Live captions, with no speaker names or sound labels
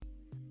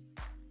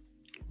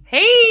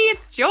Hey,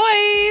 it's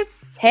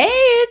Joyce. Hey,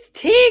 it's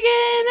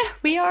Tegan.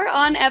 We are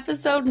on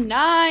episode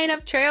 9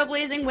 of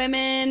Trailblazing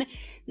Women.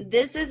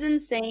 This is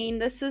insane.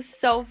 This is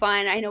so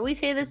fun. I know we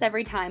say this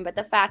every time, but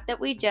the fact that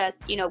we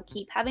just,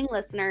 keep having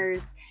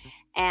listeners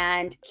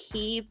and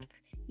keep,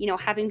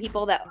 having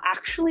people that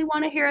actually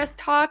want to hear us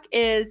talk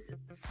is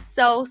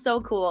so, so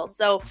cool.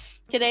 So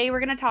today we're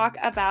going to talk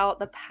about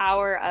the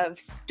power of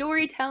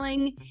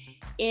storytelling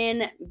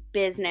in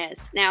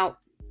business. Now,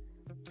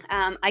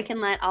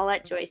 I'll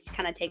let Joyce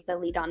kind of take the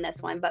lead on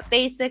this one, but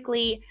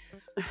basically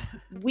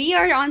we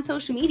are on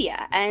social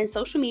media, and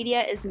social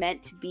media is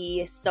meant to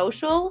be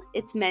social.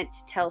 It's meant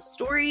to tell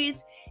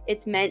stories.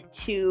 It's meant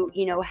to,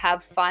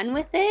 have fun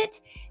with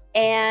it.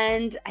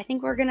 And I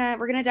think we're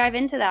gonna dive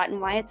into that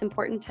and why it's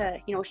important to,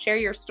 share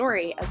your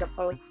story as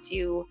opposed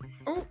to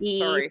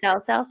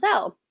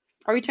sell.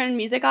 Are we turning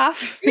music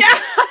off? Yeah,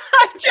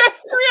 I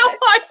just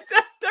realized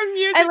that the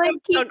music. I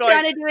keep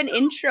trying to do an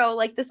intro,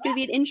 like this could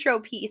be an intro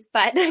piece,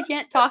 but I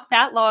can't talk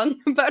that long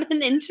about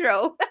an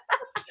intro.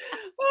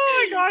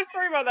 Oh my gosh,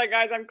 sorry about that,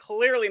 guys. I'm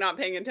clearly not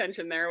paying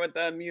attention there with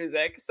the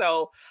music.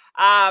 So,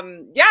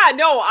 I'm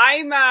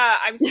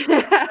super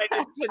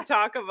excited to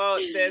talk about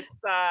this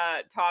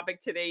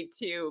topic today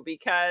too,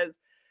 because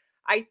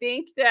I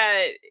think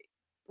that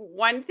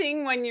one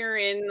thing when you're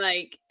in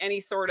like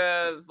any sort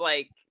of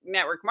like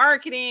network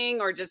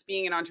marketing or just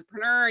being an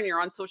entrepreneur and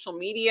you're on social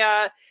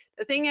media,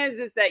 the thing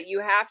is that you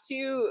have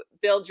to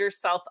build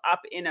yourself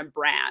up in a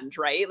brand,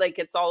 right? Like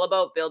it's all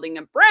about building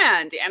a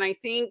brand. And I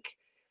think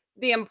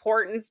the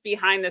importance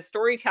behind the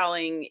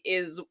storytelling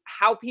is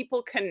how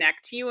people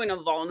connect to you in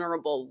a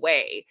vulnerable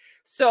way.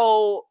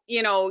 So,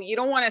 you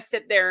don't want to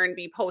sit there and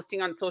be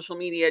posting on social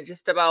media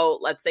just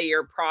about, let's say,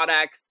 your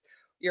products,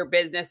 your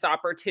business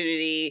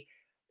opportunity,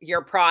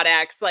 your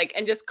products, like,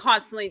 and just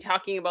constantly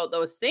talking about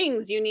those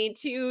things. You need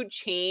to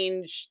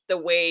change the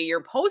way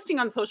you're posting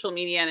on social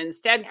media and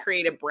instead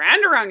create a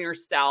brand around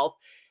yourself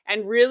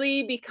and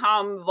really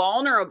become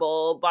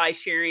vulnerable by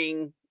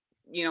sharing,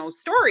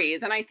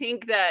 stories. And I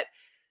think that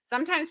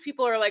sometimes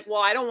people are like,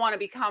 well, I don't want to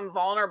become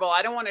vulnerable.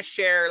 I don't want to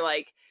share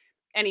like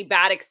any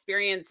bad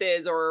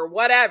experiences or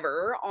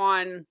whatever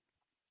on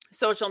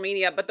social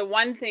media. But the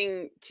one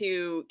thing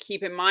to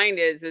keep in mind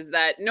is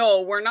that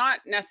no, we're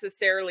not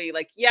necessarily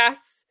like,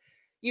 yes,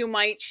 you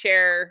might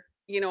share,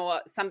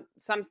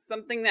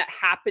 something that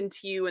happened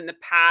to you in the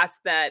past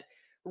that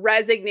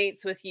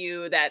resonates with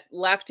you, that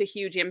left a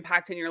huge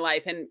impact in your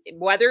life. And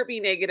whether it be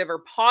negative or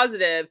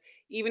positive,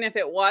 even if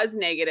it was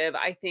negative,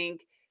 I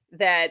think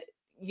that,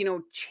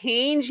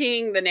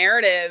 changing the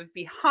narrative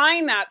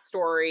behind that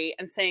story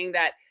and saying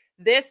that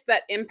this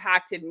that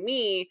impacted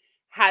me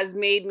has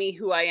made me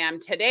who I am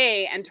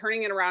today, and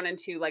turning it around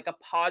into like a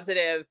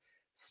positive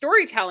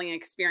storytelling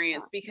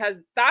experience, because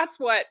that's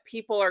what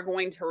people are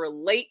going to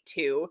relate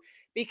to,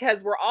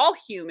 because we're all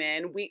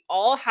human. We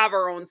all have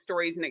our own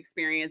stories and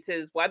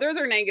experiences, whether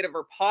they're negative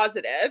or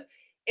positive.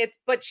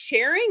 But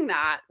sharing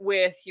that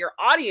with your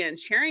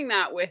audience, sharing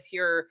that with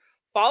your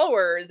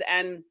followers,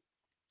 and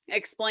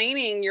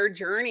explaining your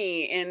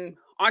journey in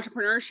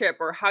entrepreneurship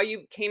or how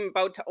you came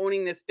about to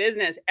owning this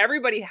business.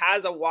 Everybody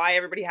has a why,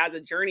 everybody has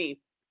a journey.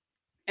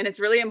 And it's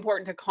really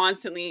important to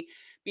constantly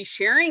be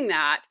sharing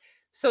that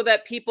so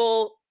that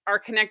people are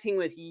connecting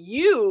with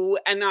you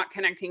and not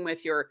connecting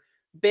with your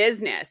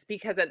business.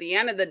 Because at the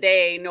end of the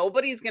day,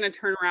 nobody's going to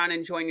turn around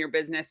and join your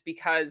business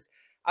because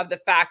of the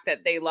fact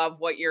that they love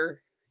what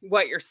you're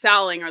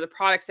selling or the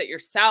products that you're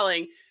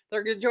selling.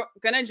 They're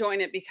going to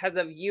join it because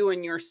of you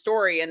and your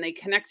story, and they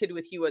connected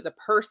with you as a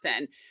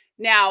person.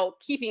 Now,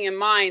 keeping in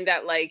mind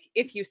that like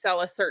if you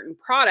sell a certain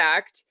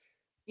product,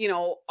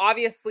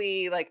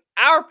 obviously like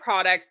our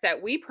products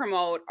that we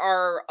promote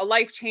are a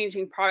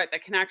life-changing product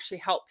that can actually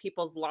help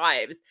people's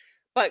lives.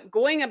 But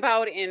going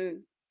about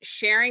in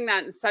sharing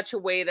that in such a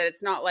way that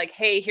it's not like,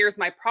 hey, here's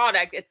my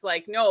product. It's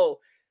like, no,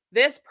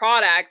 this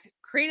product,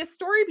 create a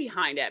story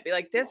behind it. Be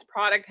like, this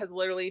product has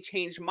literally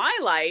changed my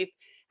life,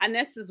 and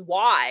this is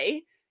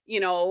why,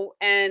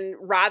 and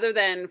rather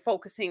than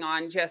focusing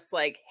on just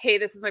like, hey,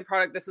 this is my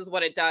product, this is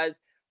what it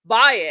does,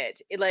 buy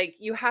it. Like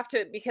you have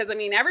to, because I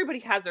mean, everybody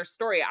has their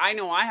story. I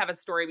know I have a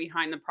story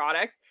behind the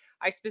products.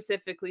 I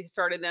specifically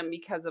started them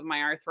because of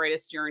my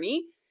arthritis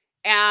journey.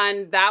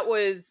 And that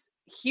was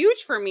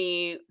huge for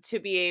me to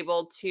be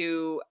able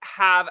to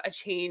have a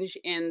change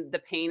in the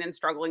pain and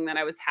struggling that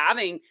I was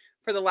having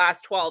for the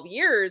last 12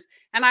 years.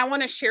 And I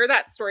want to share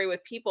that story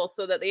with people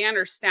so that they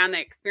understand the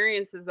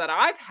experiences that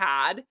I've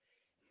had.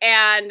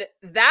 And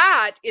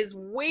that is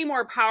way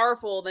more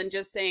powerful than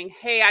just saying,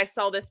 hey, I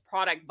sell this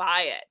product,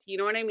 buy it. You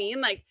know what I mean?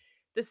 Like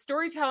the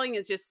storytelling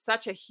is just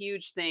such a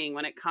huge thing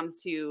when it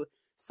comes to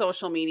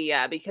social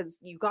media, because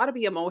you got to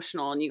be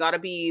emotional and you got to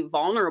be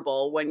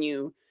vulnerable when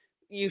you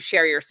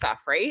share your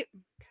stuff, right?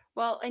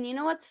 Well, and you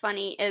know what's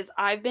funny is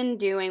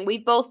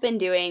we've both been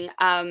doing,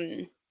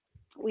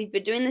 we've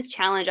been doing this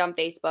challenge on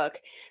Facebook.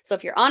 So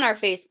if you're on our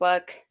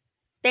Facebook,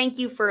 thank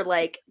you for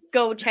like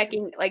go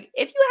checking, like,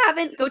 if you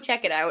haven't, go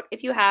check it out.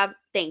 If you have,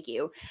 thank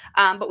you.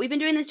 But we've been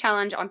doing this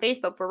challenge on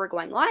Facebook where we're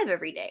going live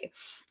every day.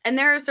 And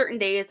there are certain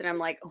days that I'm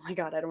like, oh my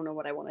God, I don't know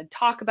what I want to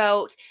talk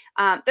about.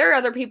 There are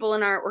other people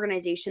in our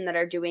organization that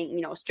are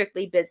doing,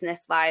 strictly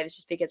business lives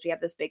just because we have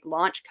this big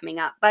launch coming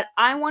up. But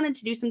I wanted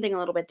to do something a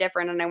little bit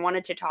different. And I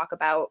wanted to talk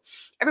about,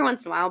 every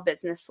once in a while,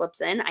 business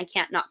slips in. I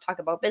can't not talk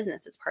about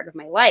business. It's part of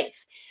my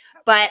life.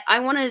 But I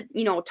want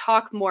to,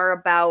 talk more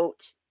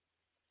about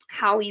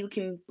how you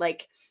can,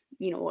 like,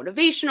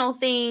 motivational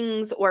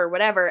things or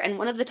whatever. And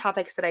one of the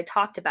topics that I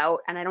talked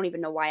about, and I don't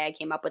even know why I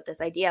came up with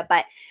this idea,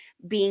 but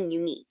being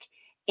unique.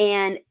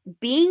 And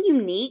being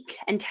unique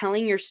and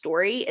telling your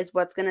story is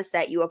what's going to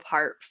set you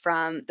apart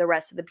from the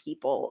rest of the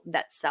people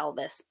that sell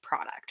this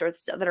product or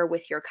that are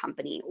with your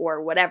company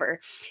or whatever.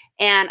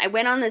 And I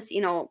went on this,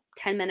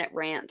 10-minute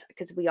rant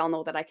because we all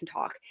know that I can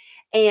talk,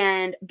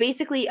 and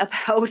basically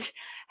about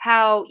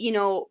how, you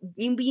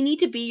need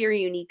to be your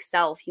unique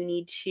self. You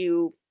need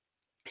to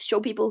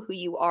show people who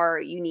you are.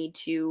 You need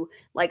to,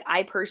 like,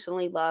 I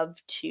personally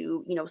love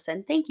to,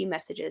 send thank you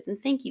messages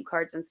and thank you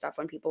cards and stuff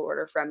when people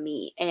order from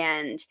me.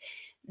 And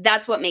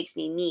that's what makes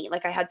me me.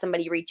 Like, I had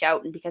somebody reach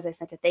out, and because I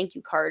sent a thank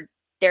you card,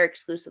 they're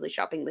exclusively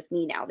shopping with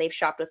me now. They've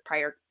shopped with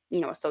prior,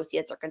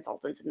 associates or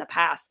consultants in the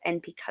past.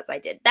 And because I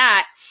did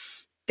that,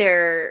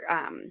 they're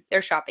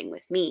shopping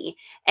with me.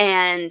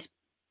 And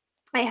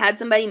I had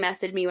somebody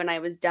message me when I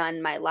was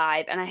done my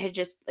live, and I had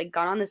just, like,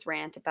 gone on this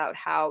rant about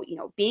how,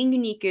 being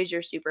unique is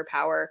your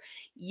superpower.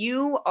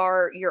 You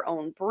are your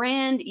own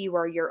brand. You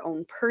are your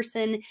own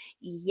person.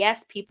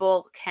 Yes,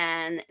 people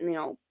can,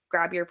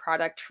 grab your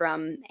product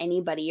from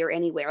anybody or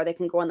anywhere. They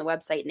can go on the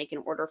website and they can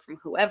order from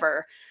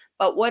whoever.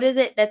 But what is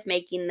it that's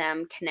making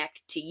them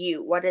connect to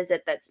you? What is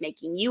it that's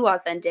making you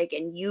authentic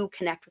and you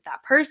connect with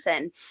that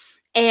person?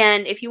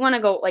 And if you want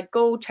to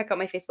go check out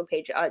my Facebook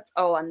page, it's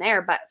all on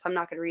there, but so I'm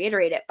not going to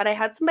reiterate it. But I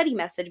had somebody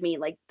message me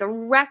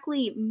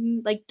directly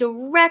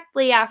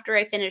after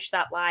I finished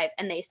that live.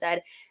 And they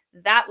said,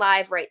 that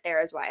live right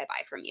there is why I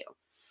buy from you.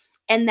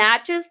 And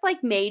that just,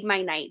 made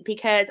my night,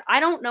 because I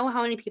don't know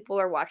how many people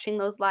are watching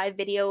those live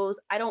videos.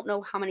 I don't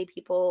know how many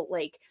people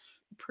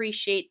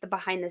appreciate the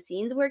behind the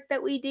scenes work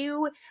that we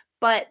do.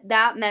 But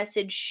that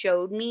message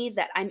showed me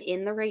that I'm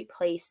in the right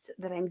place,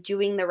 that I'm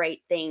doing the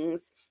right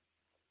things.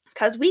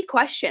 Because we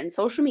question.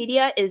 Social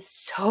media is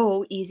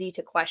so easy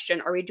to question.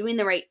 Are we doing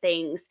the right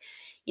things?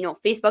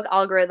 Facebook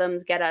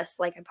algorithms get us,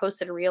 I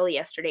posted a reel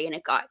yesterday and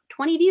it got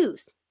 20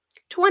 views.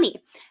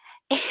 20.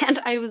 And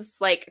I was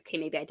like, okay,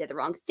 maybe I did the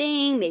wrong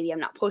thing. Maybe I'm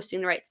not posting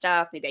the right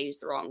stuff. Maybe I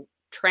used the wrong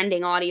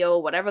trending audio,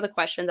 whatever the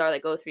questions are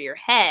that go through your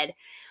head.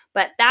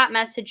 But that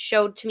message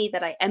showed to me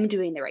that I am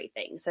doing the right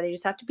things, that I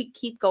just have to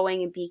keep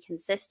going and be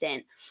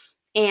consistent.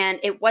 And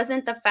it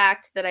wasn't the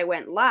fact that I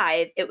went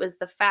live. It was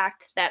the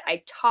fact that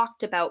I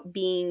talked about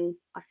being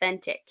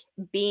authentic,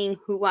 being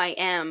who I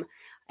am.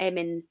 I am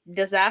in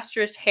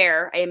disastrous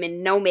hair. I am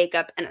in no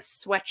makeup and a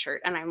sweatshirt,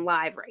 and I'm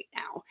live right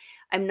now.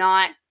 I'm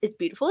not as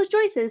beautiful as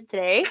Joyce is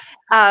today.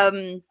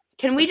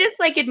 Can we just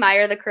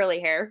admire the curly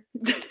hair?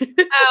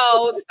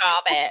 Oh,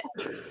 stop it.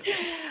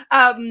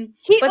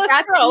 But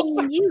that's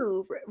being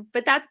you.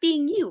 But that's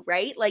being you,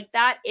 right?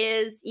 That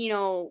is,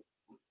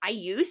 I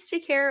used to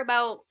care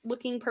about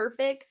looking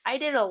perfect. I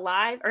did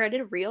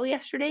a reel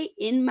yesterday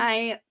in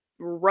my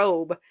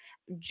robe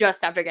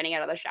just after getting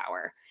out of the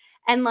shower.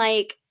 And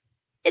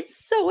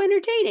it's so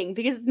entertaining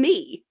because it's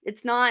me.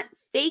 It's not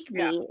fake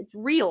me. It's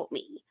real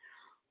me.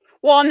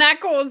 Well, and that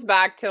goes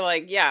back to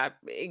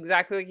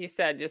exactly like you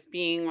said, just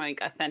being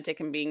authentic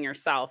and being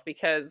yourself.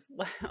 Because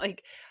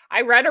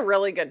I read a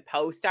really good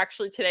post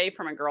actually today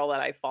from a girl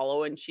that I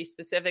follow, and she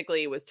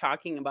specifically was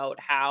talking about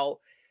how,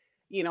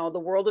 the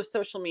world of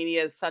social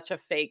media is such a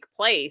fake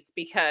place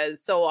because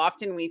so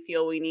often we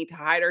feel we need to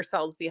hide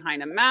ourselves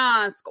behind a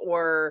mask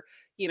or,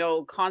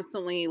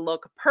 constantly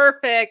look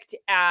perfect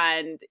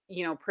and,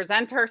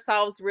 present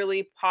ourselves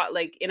really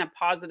in a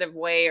positive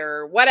way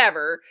or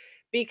whatever.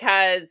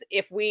 Because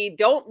if we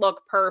don't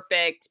look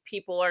perfect,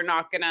 people are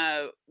not going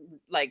to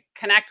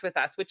connect with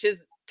us, which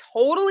is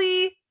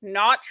totally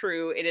not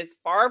true. It is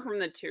far from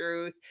the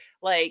truth.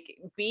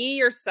 Be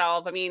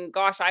yourself. I mean,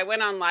 gosh, I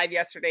went on live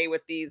yesterday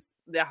with the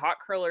hot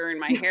curler in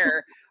my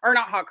hair, or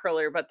not hot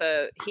curler, but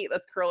the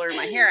heatless curler in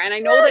my hair. And I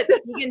know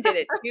that Megan did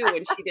it too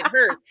when she did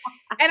hers.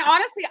 And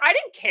honestly, I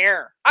didn't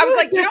care. I was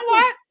like, you know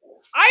what?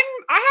 I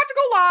have to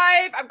go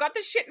live. I've got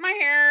this shit in my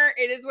hair.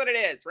 It is what it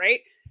is,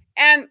 right?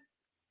 And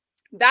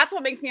that's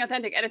what makes me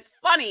authentic. And it's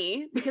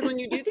funny because when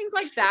you do things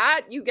like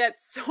that, you get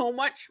so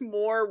much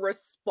more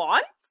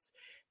response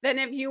than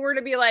if you were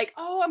to be like,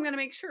 oh, I'm going to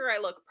make sure I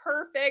look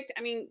perfect.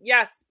 I mean,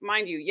 yes,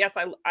 mind you, yes,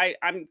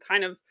 I'm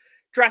kind of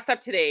dressed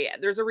up today.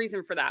 There's a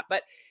reason for that.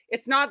 But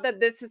it's not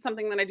that this is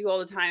something that I do all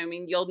the time. I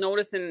mean, you'll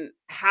notice in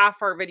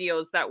half our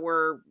videos that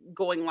we're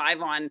going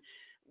live on,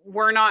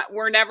 we're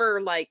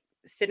never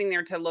sitting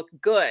there to look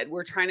good.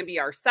 We're trying to be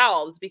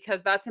ourselves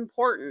because that's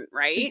important,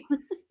 right?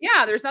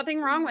 Yeah, there's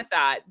nothing wrong with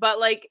that. But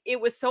it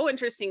was so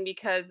interesting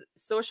because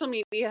social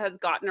media has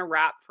gotten a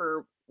rap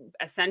for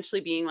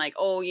essentially being like,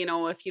 oh,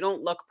 if you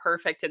don't look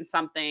perfect in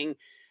something,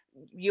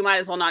 you might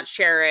as well not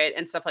share it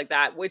and stuff like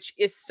that, which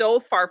is so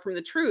far from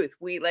the truth.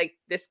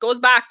 This goes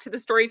back to the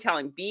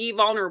storytelling. Be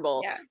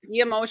vulnerable, Yeah. be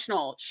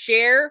emotional,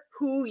 share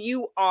who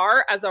you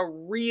are as a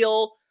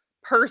real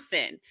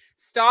person.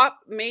 Stop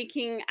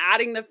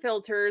adding the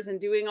filters and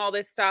doing all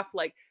this stuff.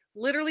 Like,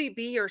 literally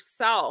be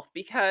yourself,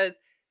 because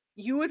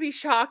you would be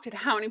shocked at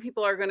how many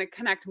people are going to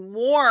connect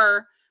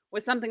more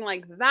with something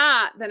like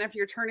that than if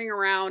you're turning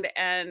around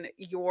and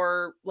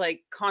you're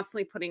like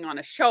constantly putting on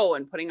a show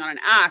and putting on an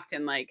act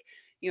and like,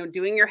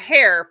 doing your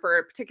hair for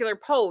a particular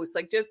post.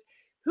 Like, just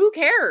who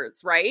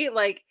cares, right?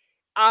 Like,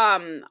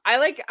 I'm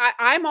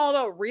all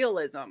about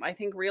realism. I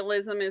think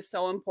realism is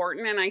so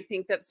important. And I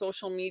think that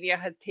social media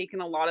has taken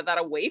a lot of that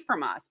away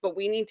from us, but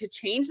we need to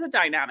change the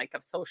dynamic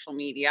of social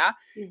media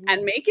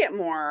and make it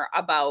more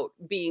about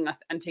being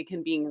authentic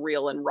and being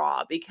real and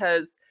raw,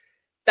 because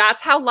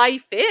that's how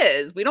life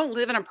is. We don't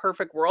live in a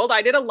perfect world.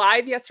 I did a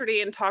live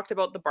yesterday and talked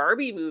about the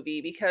Barbie movie,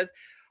 because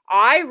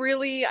I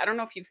don't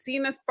know if you've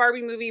seen this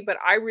Barbie movie, but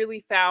I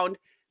really found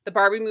the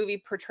Barbie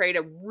movie portrayed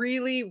a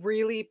really,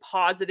 really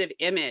positive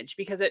image,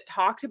 because it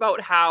talked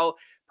about how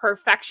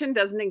perfection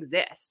doesn't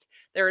exist.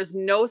 There is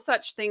no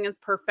such thing as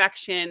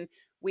perfection.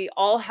 We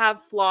all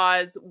have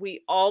flaws.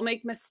 We all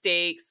make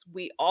mistakes.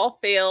 We all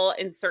fail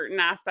in certain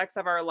aspects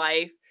of our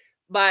life,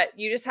 but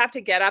you just have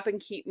to get up and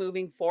keep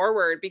moving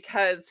forward,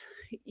 because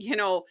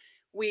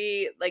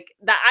we like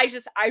that.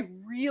 I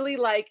really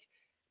liked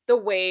the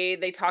way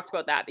they talked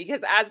about that,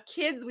 because as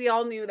kids we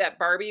all knew that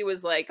Barbie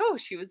was like, oh,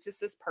 she was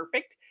just this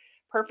perfect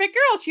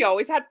girl. She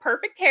always had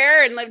perfect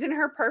hair and lived in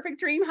her perfect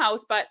dream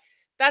house. But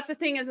that's the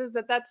thing is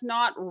that that's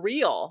not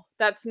real.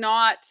 That's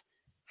not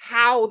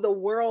how the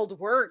world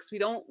works. We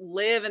don't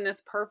live in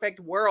this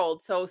perfect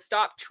world. So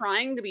stop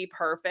trying to be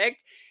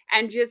perfect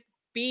and just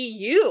be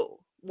you.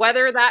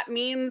 Whether that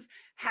means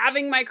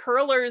having my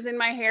curlers in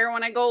my hair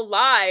when I go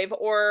live,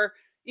 or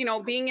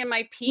being in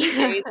my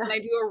PJs when I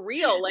do a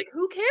reel, like,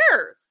 who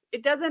cares?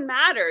 It doesn't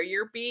matter.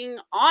 You're being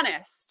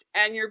honest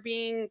and you're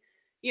being,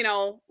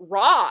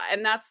 raw,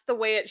 and that's the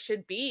way it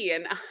should be.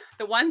 And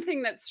the one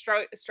thing that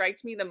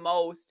strikes me the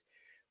most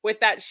with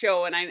that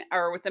show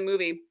or with the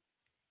movie,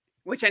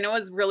 which I know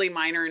is really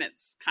minor and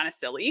it's kind of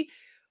silly,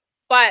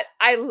 but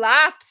I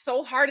laughed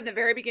so hard in the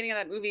very beginning of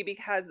that movie,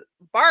 because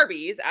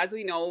Barbies, as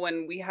we know,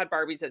 when we had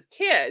Barbies as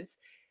kids,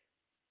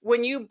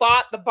 when you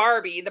bought the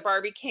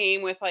Barbie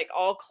came with like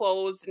all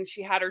clothes and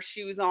she had her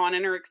shoes on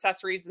and her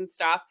accessories and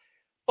stuff.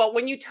 But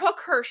when you took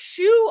her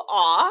shoe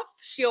off,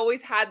 she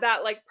always had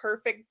that like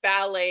perfect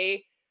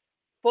ballet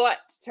foot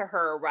to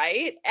her,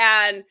 right?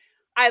 And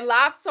I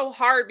laughed so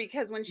hard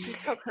because when she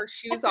took her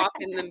shoes off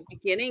in the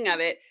beginning of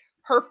it,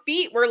 her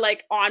feet were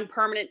like on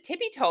permanent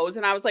tippy toes.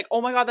 And I was like, oh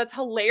my God, that's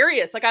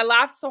hilarious. Like, I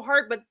laughed so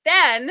hard. But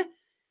then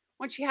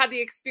when she had the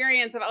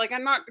experience of, like,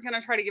 I'm not going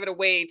to try to give it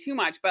away too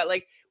much, but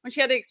like when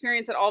she had the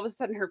experience that all of a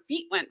sudden her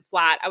feet went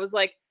flat, I was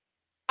like,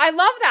 I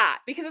love that,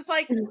 because it's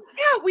like,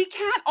 yeah, we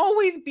can't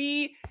always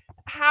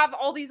have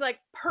all these like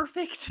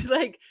perfect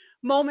like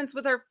moments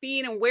with our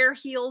feet and wear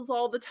heels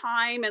all the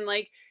time. And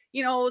like,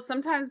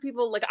 sometimes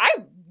people, like, I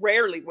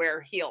rarely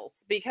wear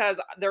heels because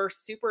they're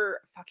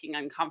super fucking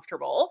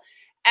uncomfortable.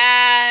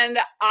 And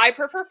I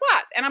prefer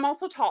flats, and I'm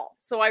also tall,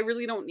 so I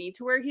really don't need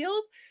to wear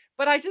heels.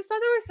 But I just thought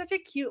it was such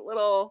a cute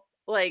little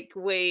like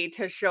way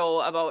to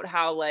show about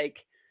how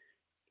like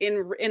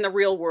in the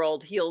real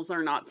world, heels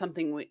are not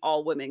something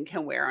all women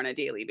can wear on a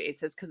daily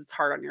basis, because it's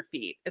hard on your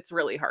feet. It's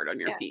really hard on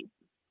your feet.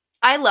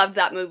 I loved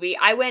that movie.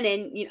 I went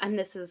in, and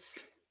this is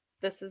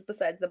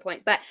besides the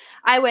point, but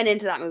I went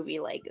into that movie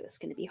like, this is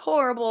going to be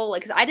horrible.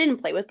 Like, because I didn't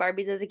play with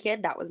Barbies as a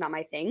kid. That was not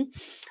my thing.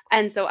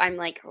 And so I'm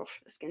like, oh,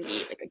 this is going to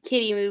be like a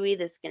kiddie movie.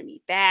 This is going to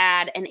be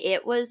bad. And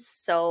it was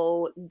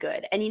so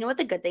good. And you know what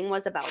the good thing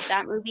was about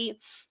that movie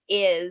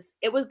is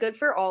it was good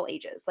for all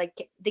ages. Like,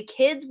 the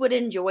kids would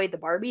enjoy the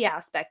Barbie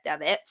aspect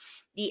of it.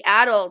 The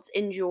adults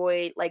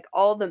enjoy like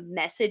all the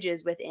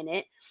messages within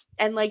it.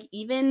 And like,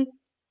 even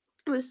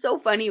it was so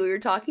funny. We were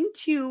talking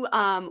to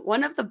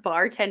one of the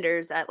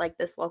bartenders at like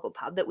this local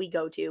pub that we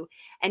go to,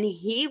 and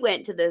he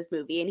went to this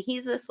movie, and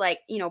he's this like,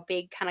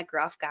 big kind of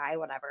gruff guy,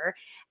 whatever.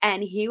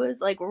 And he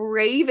was like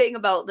raving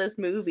about this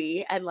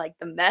movie and like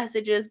the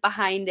messages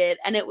behind it.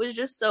 And it was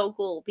just so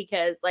cool,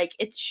 because like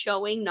it's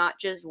showing not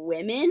just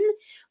women,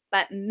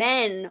 but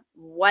men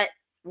what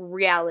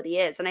reality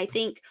is. And I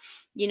think,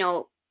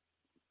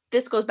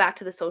 this goes back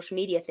to the social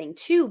media thing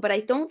too, but I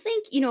don't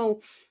think,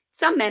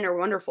 some men are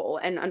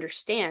wonderful and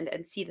understand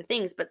and see the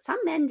things, but some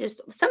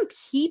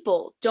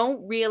people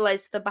don't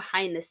realize the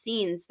behind the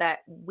scenes that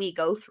we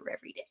go through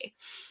every day.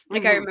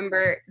 Like, I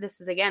remember, this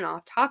is again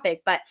off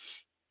topic, but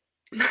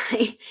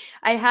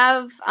I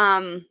have,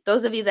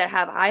 those of you that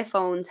have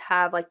iPhones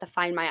have like the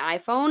Find My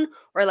iPhone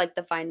or like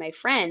the Find My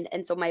Friend.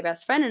 And so my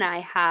best friend and I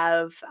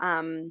have,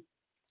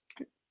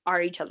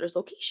 are each other's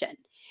location.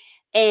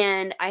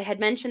 And I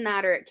had mentioned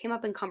that, or it came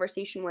up in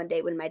conversation one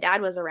day when my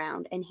dad was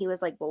around, and he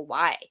was like, well,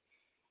 why?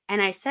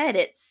 And I said,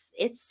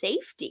 it's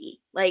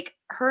safety. Like,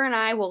 her and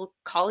I will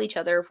call each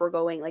other if we're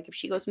going, like, if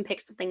she goes and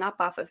picks something up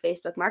off of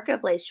Facebook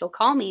Marketplace, she'll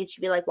call me and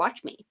she'll be like,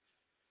 watch me.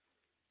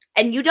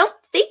 And you don't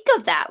think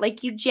of that.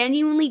 Like, you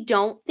genuinely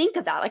don't think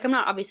of that. Like, I'm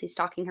not obviously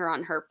stalking her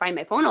on her Find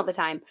My Phone all the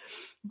time,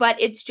 but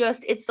it's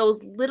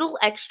those little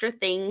extra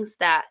things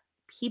that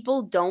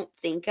people don't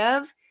think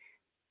of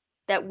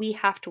that we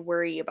have to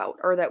worry about,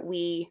 or that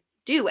we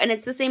do. And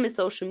it's the same as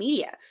social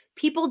media.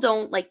 People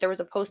don't, like, there was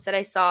a post that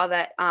I saw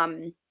that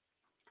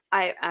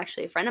I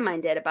actually, a friend of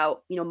mine did,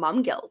 about,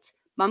 mom guilt.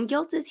 Mom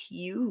guilt is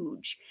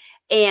huge.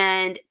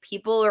 And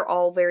people are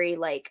all very,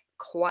 like,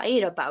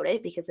 quiet about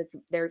it because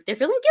they're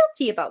feeling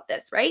guilty about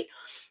this, right?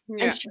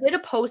 Yeah. And she did a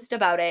post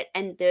about it,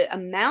 and the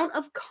amount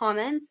of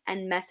comments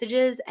and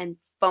messages and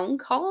phone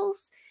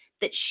calls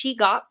that she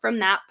got from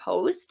that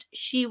post,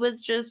 she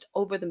was just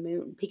over the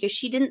moon, because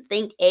she didn't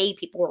think, A,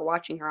 people were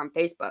watching her on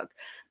Facebook,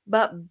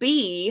 but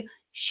B,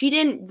 she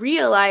didn't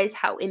realize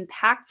how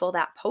impactful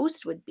that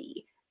post would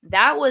be.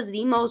 That was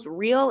the most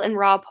real and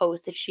raw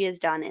post that she has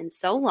done in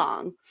so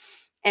long.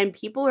 And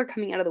people are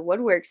coming out of the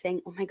woodwork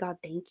saying, oh my God,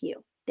 thank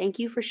you. Thank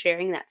you for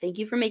sharing that. Thank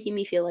you for making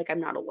me feel like I'm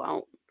not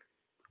alone.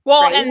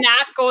 Well, Right? and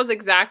that goes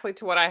exactly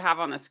to what I have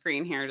on the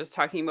screen here, just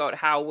talking about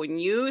how when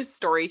you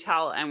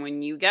storytell and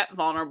when you get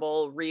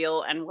vulnerable,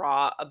 real, and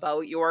raw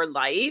about your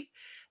life,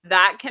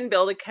 that can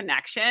build a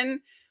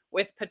connection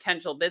with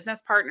potential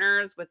business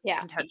partners, with Yeah.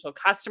 potential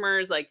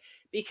customers. Like,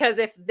 because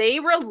if they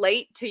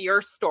relate to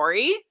your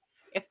story,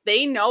 if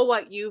they know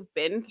what you've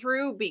been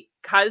through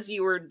because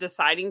you were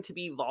deciding to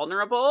be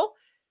vulnerable,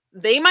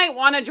 they might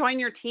want to join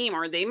your team,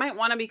 or they might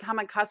want to become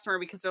a customer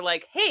because they're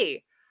like,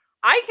 hey,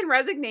 I can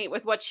resonate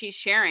with what she's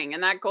sharing.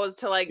 And that goes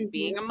to, like,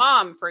 being a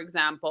mom, for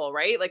example,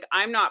 right? Like,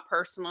 I'm not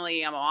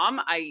personally a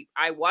mom. I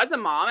was a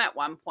mom at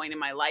one point in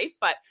my life,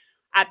 but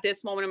at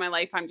this moment in my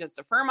life, I'm just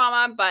a fur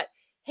mama. But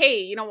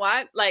hey, you know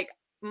what? Like,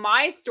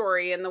 my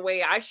story and the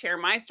way I share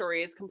my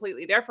story is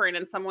completely different.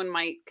 And someone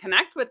might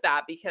connect with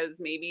that because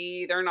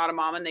maybe they're not a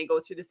mom and they go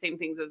through the same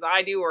things as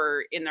I do,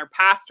 or in their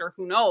past, or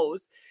who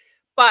knows.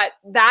 But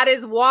that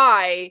is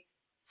why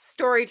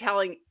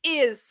storytelling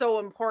is so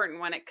important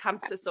when it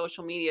comes to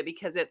social media,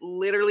 because it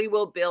literally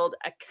will build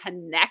a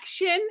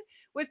connection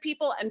with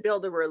people and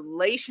build a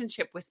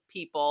relationship with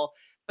people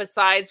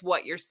besides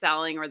what you're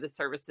selling or the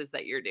services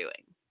that you're doing.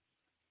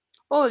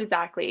 Oh,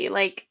 exactly.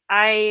 Like,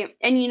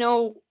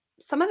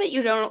 some of it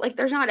you don't, like,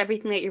 there's not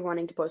everything that you're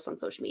wanting to post on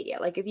social media.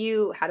 Like, if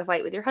you had a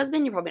fight with your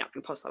husband, you're probably not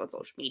going to post that on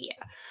social media.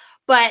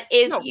 But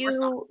if No, of course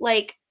not. you,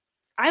 like,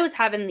 I was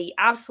having the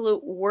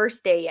absolute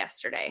worst day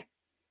yesterday.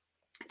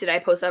 Did I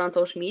post that on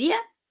social media?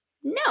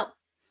 No.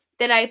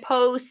 Did I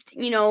post,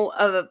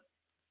 a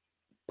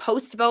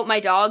post about my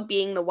dog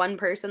being the one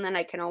person that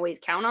I can always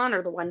count on,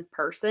 or the one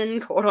person,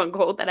 quote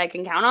unquote, that I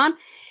can count on?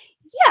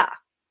 Yeah.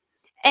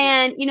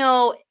 And,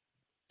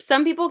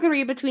 some people can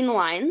read between the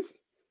lines.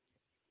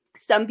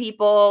 Some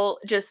people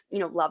just,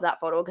 love that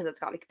photo because it's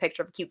got, like, a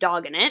picture of a cute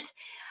dog in it.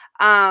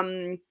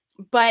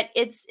 But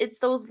it's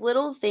those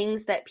little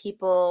things that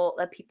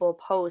people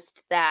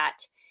post that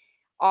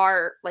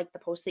are like the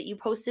post that you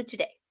posted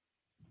today.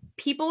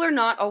 People are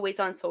not always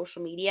on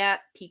social media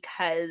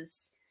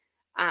because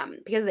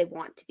they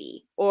want to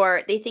be,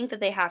 or they think that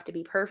they have to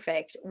be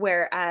perfect.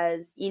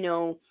 Whereas,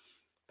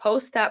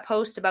 post that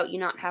post about you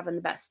not having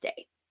the best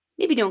day.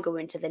 Maybe don't go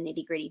into the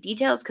nitty-gritty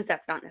details because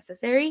that's not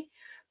necessary,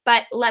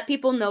 but let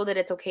people know that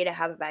it's okay to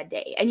have a bad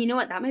day. And you know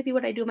what? That might be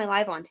what I do my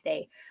live on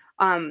today,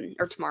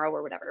 or tomorrow,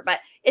 or whatever. But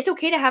it's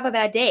okay to have a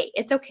bad day.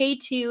 It's okay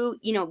to,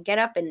 get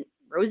up, and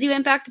Rosie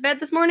went back to bed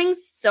this morning.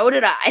 So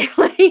did I.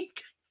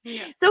 Like,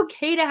 Yeah. it's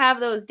okay to have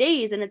those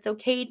days, and it's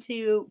okay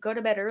to go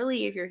to bed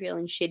early if you're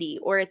feeling shitty,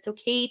 or it's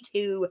okay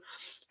to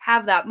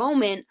have that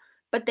moment,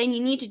 but then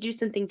you need to do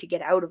something to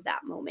get out of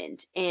that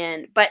moment.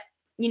 And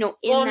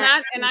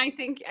I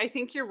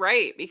think you're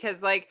right,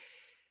 because, like,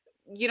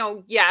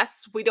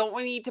 yes, we don't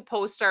need to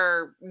post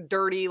our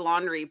dirty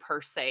laundry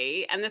per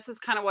se. And this is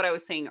kind of what I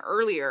was saying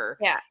earlier.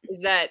 Yeah.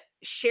 Is that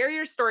share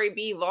your story,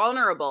 be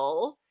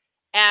vulnerable,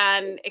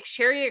 and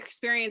share your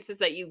experiences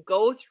that you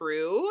go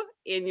through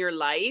in your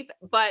life,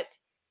 but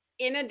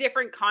in a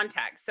different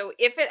context. So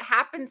if it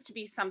happens to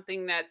be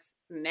something that's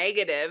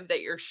negative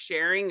that you're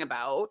sharing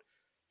about,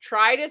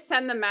 try to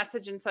send the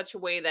message in such a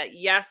way that,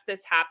 yes,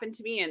 this happened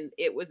to me and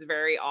it was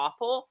very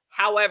awful.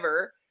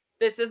 However,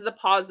 this is the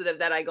positive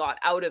that I got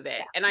out of it.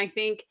 Yeah. And I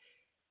think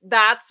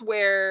that's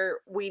where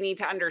we need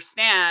to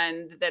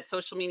understand that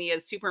social media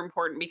is super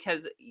important,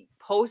 because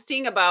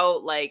posting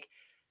about, like,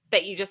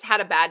 that you just had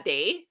a bad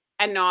day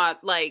and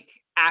not, like,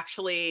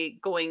 actually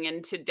going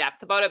into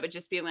depth about it, but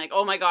just being like,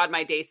 oh my God,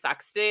 my day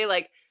sucks today.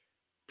 Like,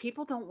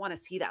 people don't want to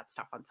see that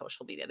stuff on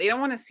social media. They don't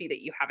want to see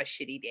that you have a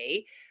shitty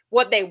day.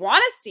 What they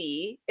want to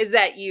see is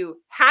that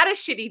you had a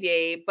shitty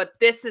day, but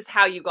this is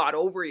how you got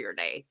over your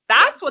day.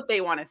 That's what they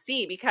want to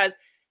see, because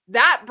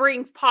that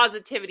brings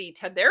positivity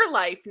to their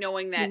life,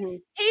 knowing that,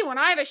 hey, when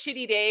I have a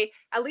shitty day,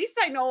 at least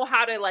I know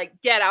how to, like,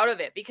 get out of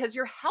it, because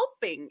you're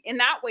helping in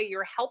that way.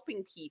 You're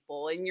helping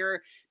people, and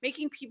you're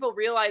making people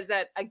realize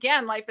that,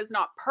 again, life is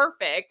not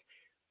perfect,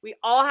 We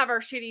all have our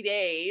shitty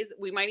days.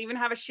 We might even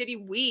have a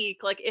shitty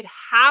week. Like, it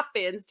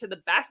happens to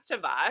the best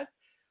of us.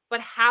 But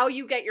how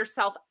you get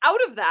yourself out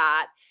of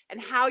that and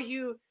how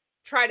you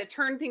try to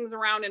turn things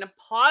around in a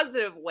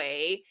positive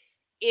way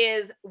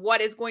is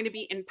what is going to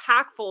be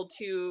impactful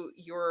to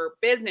your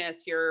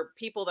business, your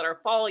people that are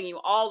following you,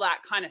 all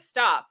that kind of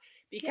stuff,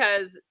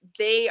 because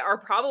they are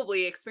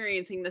probably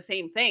experiencing the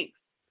same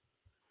things.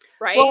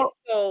 Right. Well,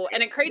 so,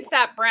 and it creates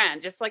that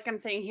brand, just like I'm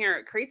saying here,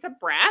 it creates a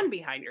brand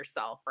behind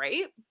yourself.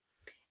 Right.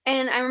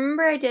 and I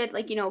remember I did,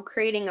 like,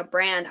 creating a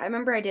brand. I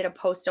remember I did a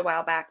post a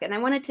while back, and I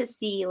wanted to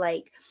see,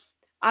 like,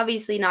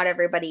 obviously not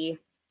everybody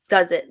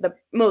does it the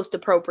most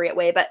appropriate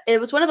way, but it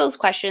was one of those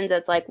questions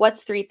that's like,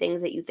 what's 3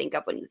 things that you think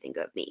of when you think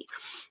of me?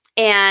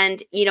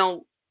 And,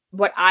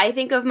 what I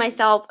think of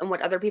myself and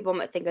what other people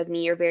might think of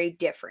me are very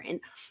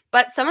different,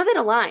 but some of it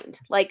aligned.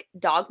 Like,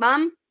 dog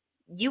mom,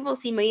 you will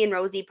see me and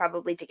Rosie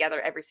probably together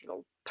every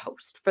single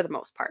post for the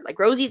most part. Like,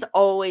 Rosie's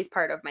always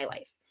part of my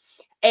life.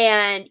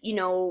 And,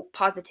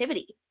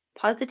 positivity.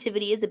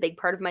 Positivity is a big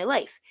part of my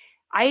life.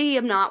 I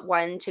am not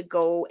one to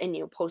go and,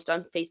 post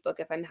on Facebook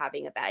if I'm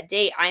having a bad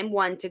day. I'm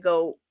one to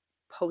go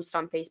post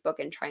on Facebook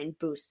and try and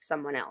boost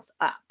someone else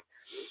up.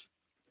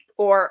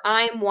 Or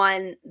I'm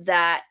one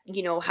that,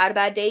 had a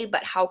bad day,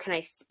 but how can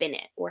I spin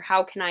it? Or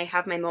how can I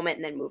have my moment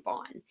and then move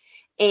on?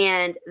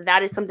 And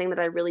that is something that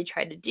I really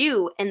tried to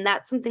do. And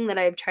that's something that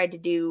I've tried to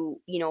do,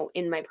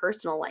 in my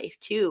personal life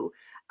too.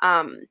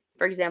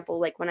 For example,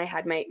 like when I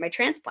had my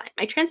transplant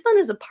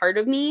is a part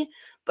of me,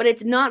 but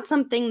it's not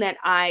something that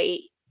I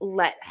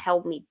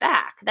held me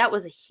back. That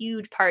was a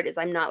huge part, is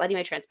I'm not letting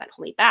my transplant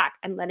hold me back.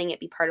 I'm letting it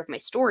be part of my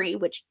story,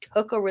 which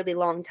took a really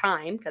long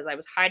time because I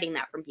was hiding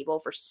that from people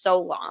for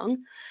so long.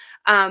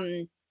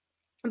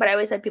 But I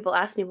always had people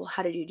ask me, well,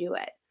 how did you do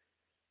it?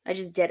 I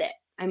just did it.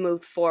 I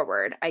moved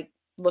forward. I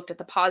looked at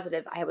the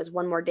positive. I was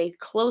one more day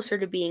closer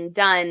to being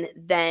done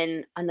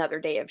than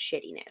another day of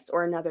shittiness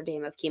or another day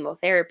of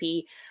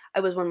chemotherapy. I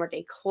was one more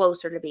day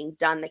closer to being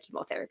done the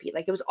chemotherapy.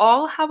 Like, it was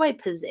all how I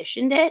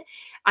positioned it.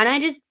 And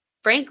I just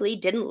frankly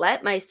didn't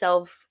let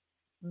myself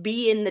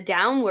be in the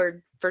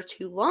downward for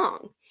too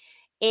long.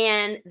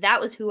 And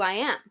that was who I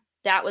am.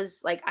 That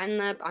was like, I'm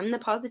the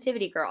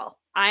positivity girl.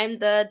 I'm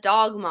the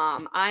dog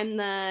mom. I'm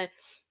the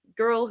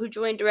girl who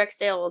joined direct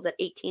sales at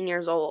 18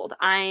 years old.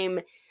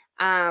 I'm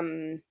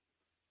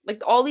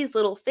like all these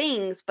little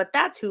things, but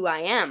that's who I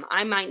am.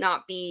 I might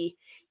not be,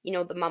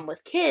 the mom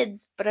with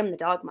kids, but I'm the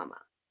dog mama,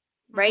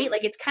 right? Mm-hmm.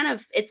 Like,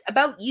 it's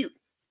about you.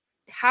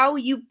 How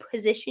you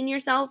position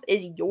yourself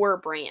is your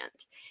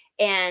brand.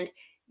 And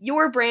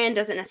your brand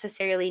doesn't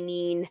necessarily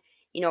mean,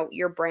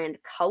 your brand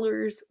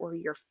colors or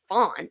your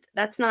font.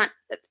 That's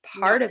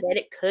part of it.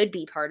 It could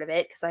be part of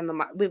it because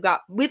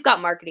we've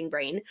got marketing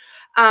brain.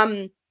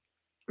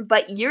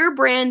 But your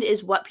brand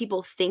is what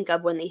people think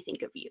of when they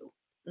think of you.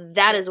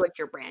 That is what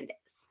your brand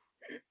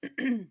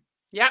is.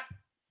 Yep.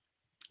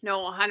 No,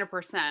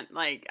 100%.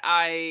 Like,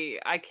 I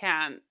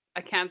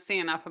can't say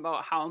enough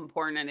about how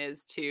important it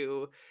is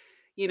to,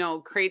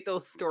 create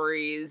those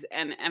stories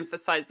and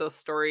emphasize those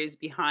stories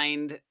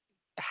behind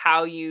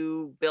how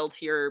you built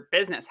your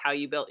business, how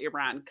you built your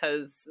brand.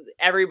 Because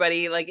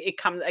everybody, like, it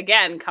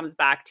comes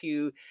back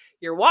to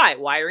your why.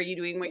 Why are you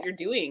doing what you're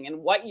doing? And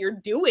what you're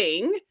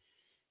doing,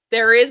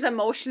 there is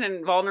emotion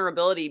and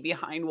vulnerability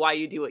behind why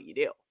you do what you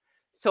do.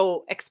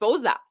 So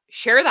expose that,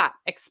 share that,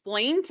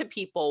 explain to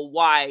people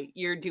why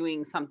you're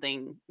doing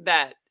something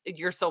that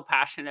you're so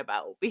passionate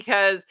about,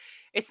 because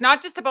it's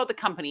not just about the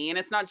company and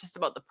it's not just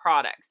about the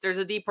products. There's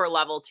a deeper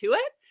level to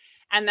it.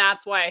 And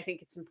that's why I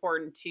think it's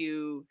important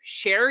to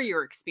share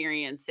your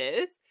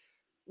experiences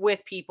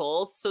with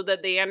people so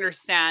that they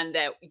understand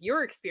that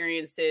your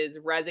experiences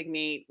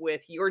resonate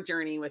with your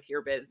journey with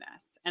your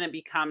business. And it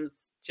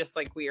becomes, just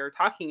like we are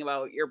talking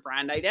about, your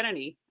brand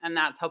identity. And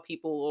that's how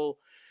people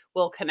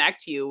will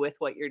connect you with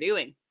what you're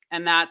doing.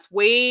 And that's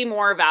way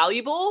more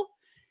valuable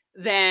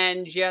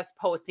than just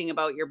posting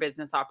about your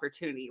business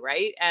opportunity,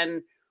 right?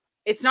 And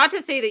it's not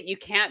to say that you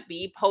can't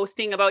be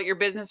posting about your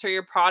business or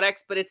your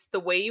products, but it's the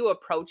way you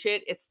approach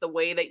it. It's the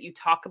way that you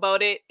talk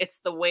about it. It's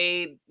the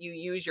way you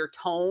use your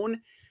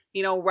tone,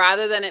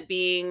 rather than it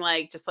being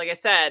like, just like I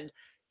said,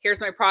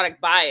 here's my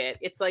product, buy it.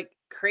 It's like,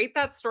 create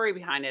that story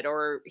behind it.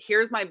 Or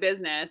here's my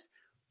business.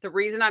 The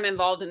reason I'm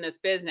involved in this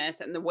business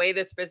and the way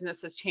this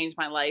business has changed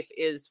my life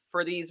is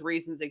for these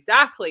reasons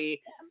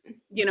exactly.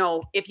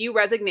 If you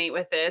resonate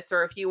with this,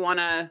 or if you want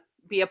to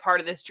be a part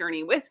of this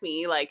journey with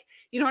me, like,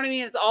 you know what I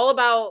mean? It's all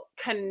about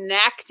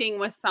connecting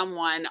with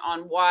someone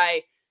on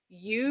why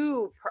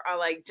you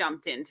like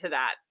jumped into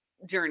that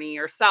journey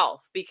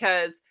yourself,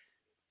 because,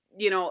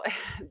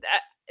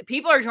 that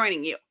people are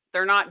joining you.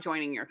 They're not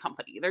joining your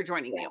company. They're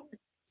joining you.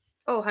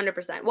 Oh,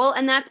 100%. Well,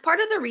 and that's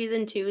part of the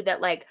reason too that,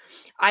 like,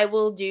 I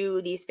will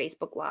do these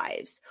Facebook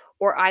lives,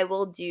 or I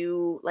will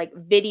do like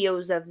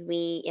videos of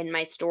me in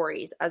my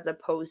stories, as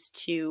opposed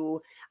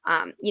to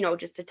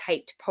just a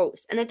typed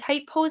post. And a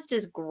typed post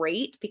is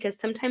great because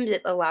sometimes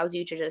it allows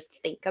you to just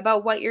think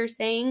about what you're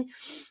saying.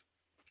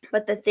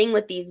 But the thing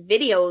with these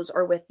videos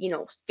or with,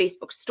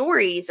 Facebook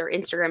stories or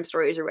Instagram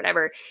stories or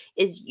whatever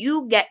is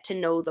you get to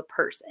know the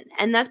person.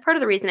 And that's part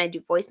of the reason I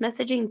do voice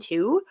messaging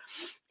too,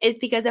 is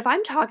because if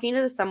I'm talking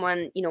to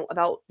someone,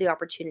 about the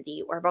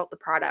opportunity or about the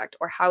product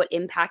or how it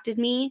impacted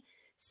me,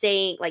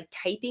 saying like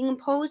typing a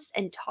post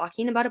and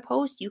talking about a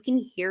post, you can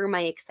hear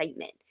my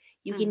excitement.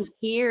 You can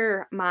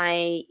hear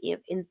my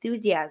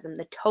enthusiasm,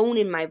 the tone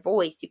in my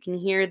voice. You can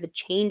hear the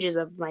changes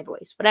of my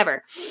voice,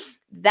 whatever.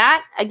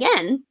 That,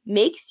 again,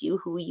 makes you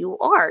who you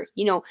are.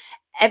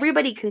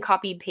 Everybody can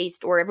copy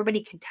paste or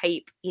everybody can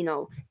type,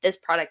 this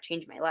product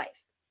changed my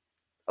life.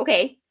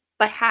 Okay,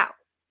 but how?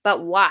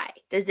 But why?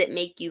 Does it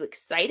make you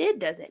excited?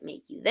 Does it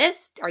make you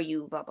this? Are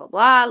you blah, blah,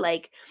 blah?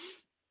 Like,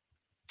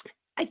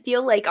 I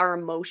feel like our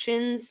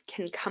emotions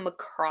can come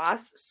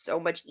across so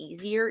much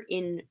easier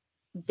in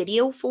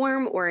video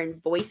form or in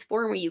voice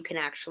form where you can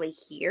actually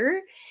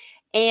hear.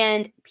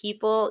 And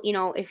people,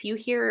 if you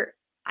hear,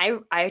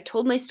 I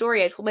told my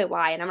story, I told my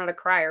why, and I'm not a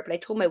crier, but I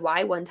told my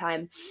why one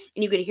time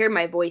and you could hear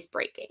my voice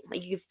breaking.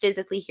 Like you could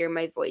physically hear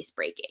my voice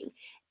breaking.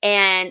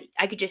 And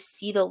I could just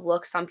see the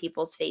looks on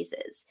people's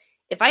faces.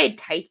 If I had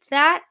typed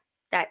that,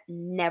 that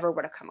never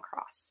would have come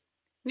across.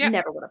 Yeah.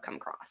 Never would have come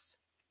across.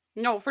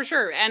 No, for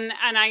sure. And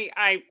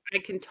I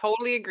can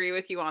totally agree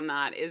with you on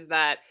that, is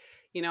that,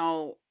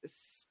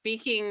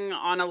 speaking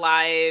on a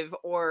live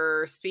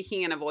or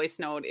speaking in a voice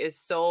note is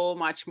so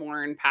much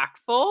more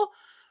impactful.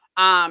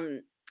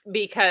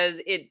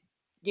 Because it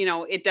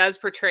does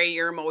portray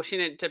your emotion.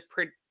 It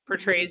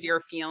portrays your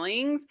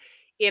feelings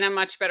in a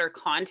much better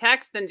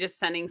context than just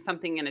sending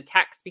something in a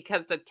text,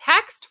 because the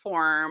text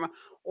form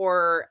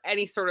or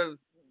any sort of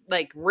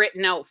like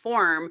written out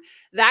form,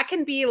 that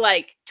can be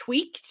like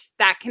tweaked,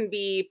 that can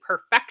be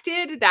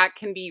perfected, that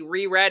can be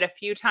reread a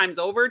few times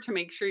over to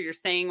make sure you're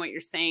saying what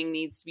you're saying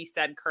needs to be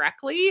said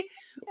correctly. Yeah.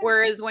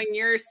 Whereas when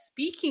you're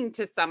speaking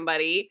to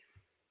somebody,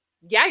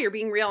 yeah, you're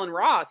being real and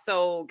raw.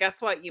 So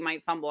guess what? You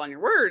might fumble on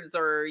your words,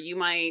 or you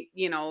might,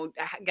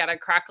 get a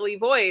crackly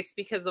voice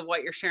because of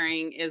what you're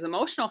sharing is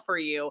emotional for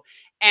you.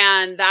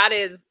 And that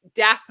is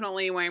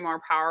definitely way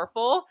more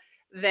powerful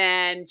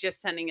than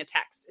just sending a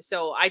text.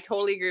 So I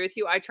totally agree with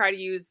you. I try to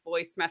use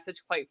voice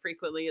message quite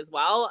frequently as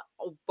well,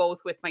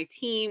 both with my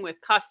team,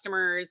 with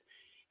customers,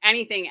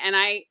 anything. And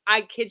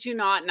I kid you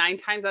not, 9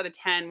 times out of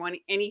 10,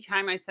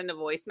 anytime I send a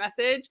voice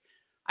message,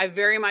 I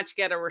very much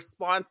get a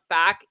response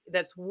back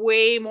that's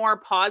way more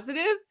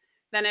positive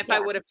than if I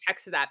would have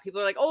texted that. People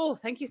are like, "Oh,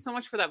 thank you so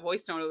much for that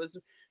voice note.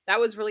 That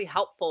was really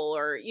helpful,"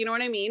 or you know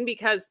what I mean?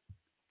 Because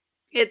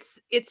it's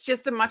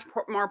just a much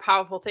more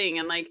powerful thing.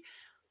 And like,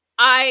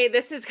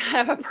 this is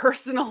kind of a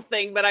personal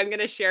thing, but I'm going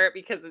to share it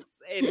because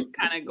it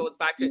kind of goes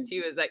back to it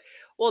too, is like,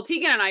 well,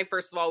 Tegan and I,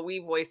 first of all, we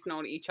voice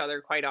note each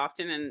other quite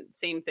often, and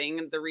same thing.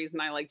 And the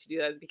reason I like to do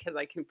that is because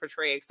I can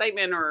portray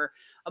excitement or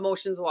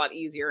emotions a lot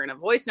easier in a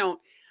voice note.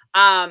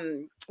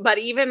 But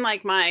even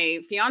like my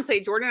fiance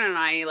Jordan and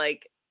I,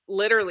 like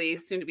literally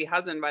soon to be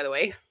husband, by the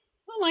way.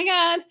 Oh my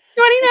God.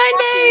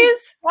 29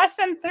 days. Less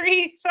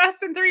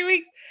than 3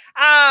 weeks.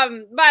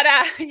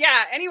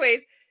 Yeah,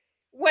 anyways,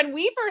 when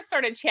we first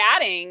started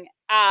chatting,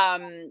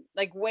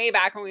 like way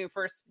back when we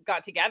first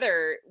got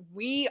together,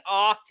 we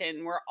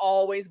often were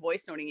always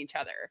voice noting each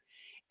other.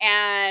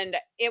 And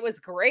it was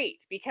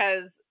great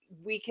because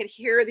we could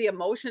hear the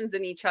emotions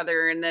in each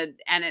other, and it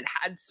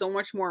had so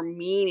much more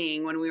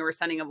meaning when we were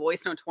sending a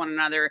voice note to one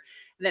another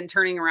than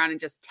turning around and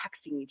just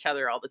texting each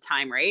other all the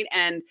time, right?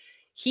 And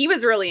he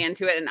was really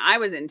into it and I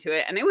was into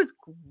it, and it was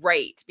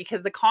great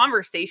because the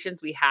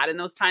conversations we had in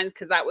those times,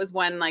 because that was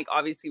when, like,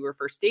 obviously we're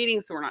first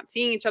dating, so we're not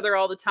seeing each other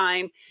all the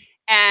time.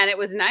 And it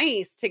was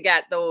nice to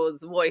get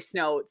those voice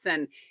notes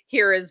and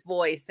hear his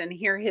voice and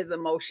hear his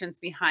emotions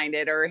behind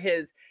it, or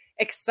his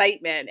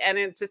excitement. And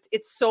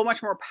it's so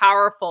much more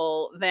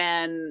powerful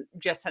than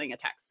just sending a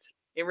text.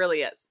 It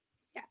really is.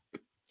 Yeah.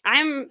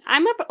 I'm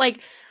up, like,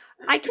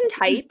 I can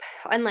type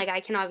and like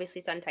I can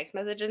obviously send text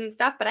messages and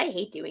stuff, but I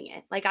hate doing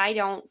it. Like I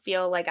don't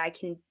feel like I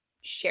can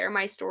share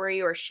my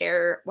story or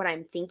share what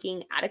I'm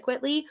thinking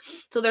adequately.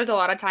 So there's a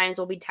lot of times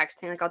we'll be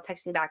texting, like I'll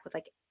texting back with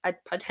like a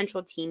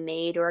potential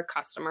teammate or a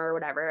customer or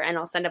whatever, and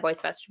I'll send a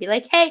voice message to be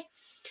like, "Hey,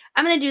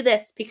 I'm going to do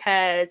this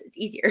because it's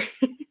easier."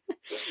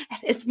 And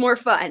it's more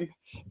fun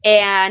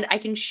and I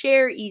can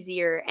share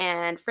easier,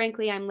 and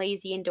frankly I'm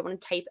lazy and don't want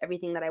to type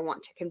everything that I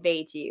want to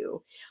convey to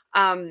you.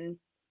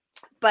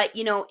 But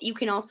you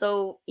can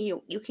also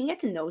you can get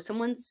to know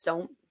someone,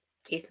 so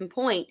case in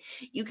point,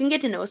 you can get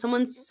to know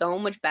someone so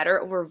much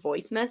better over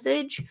voice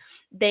message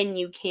than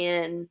you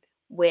can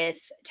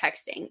with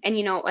texting. And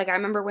like I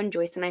remember when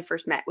Joyce and I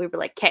first met, we were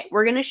like, "Okay,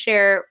 we're going to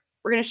share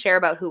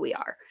about who we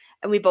are."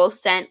 And we both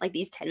sent like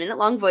these 10-minute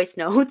long voice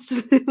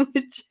notes,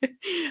 which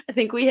I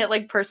think we hit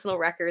like personal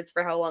records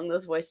for how long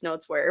those voice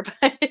notes were.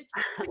 But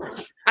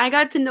I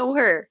got to know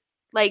her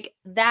like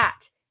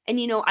that. And,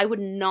 I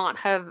would not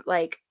have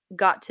like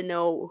got to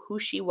know who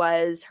she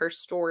was, her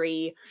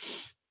story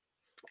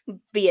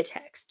via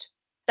text.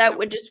 That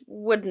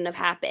wouldn't have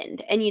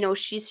happened. And,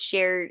 she's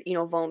shared,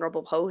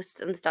 vulnerable posts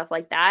and stuff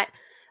like that.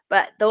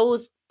 But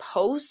those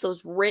posts,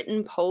 those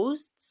written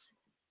posts,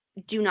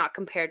 do not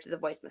compare to the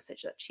voice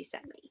message that she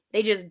sent me.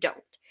 They just don't.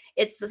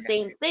 It's the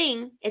same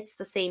thing. It's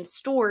the same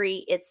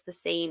story. It's the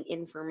same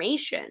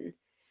information.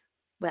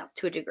 Well,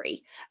 to a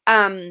degree.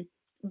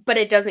 But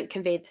it doesn't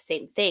convey the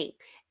same thing.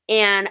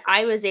 And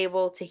I was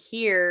able to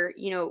hear,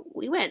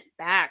 we went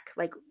back,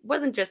 like, it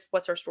wasn't just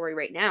what's our story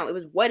right now. It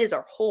was what is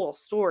our whole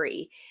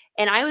story.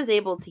 And I was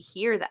able to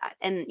hear that.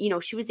 And,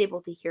 she was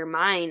able to hear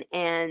mine.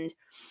 And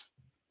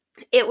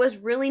it was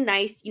really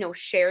nice,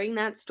 sharing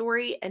that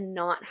story and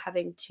not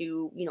having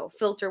to,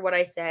 filter what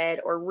I said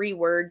or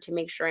reword to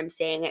make sure I'm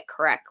saying it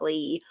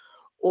correctly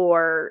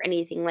or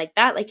anything like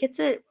that. Like it's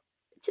an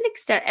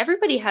extent.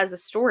 Everybody has a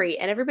story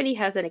and everybody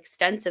has an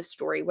extensive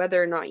story,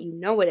 whether or not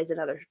it is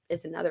another,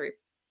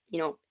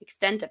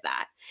 extent of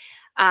that.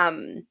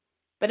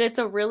 But it's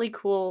a really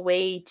cool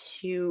way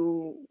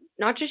to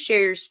not just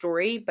share your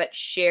story, but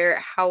share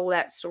how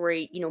that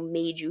story,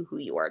 made you who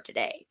you are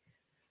today.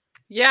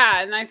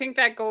 Yeah, and I think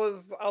that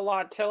goes a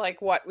lot to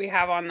like what we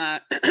have on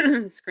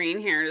the screen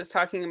here, just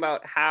talking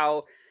about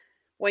how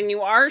when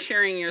you are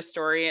sharing your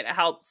story, it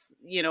helps,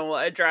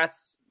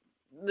 address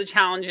the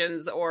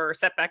challenges or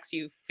setbacks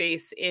you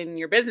face in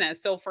your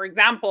business. So for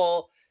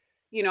example,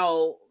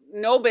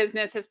 no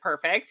business is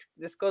perfect.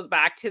 This goes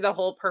back to the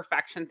whole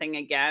perfection thing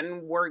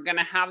again. We're going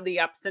to have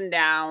the ups and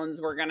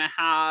downs. We're going to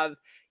have,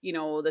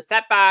 the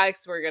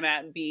setbacks. We're going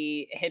to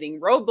be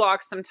hitting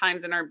roadblocks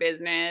sometimes in our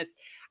business.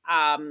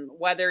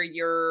 Whether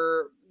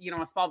you're,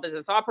 a small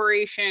business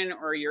operation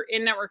or you're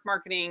in network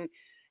marketing,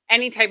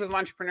 any type of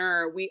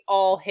entrepreneur, we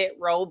all hit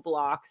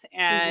roadblocks.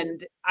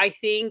 And I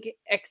think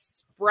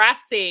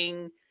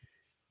expressing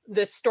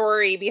the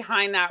story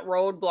behind that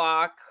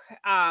roadblock,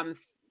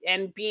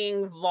 and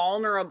being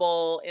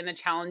vulnerable in the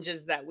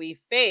challenges that we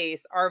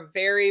face are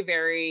very,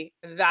 very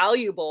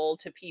valuable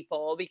to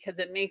people because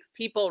it makes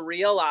people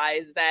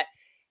realize that,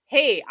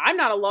 hey, I'm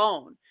not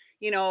alone.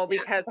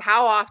 Because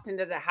how often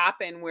does it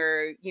happen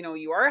where,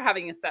 you are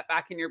having a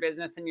setback in your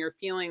business and you're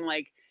feeling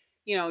like,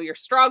 you're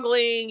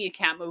struggling, you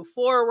can't move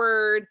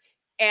forward.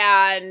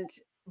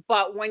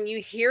 But when you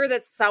hear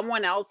that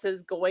someone else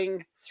is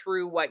going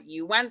through what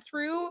you went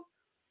through,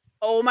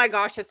 oh my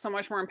gosh, it's so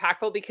much more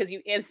impactful because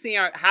you instantly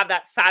have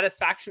that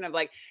satisfaction of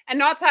like, and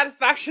not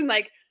satisfaction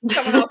like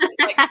someone else is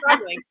like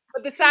struggling,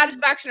 but the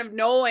satisfaction of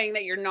knowing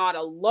that you're not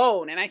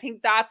alone. And I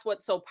think that's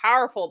what's so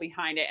powerful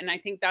behind it. And I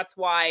think that's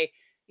why,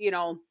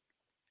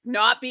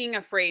 not being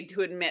afraid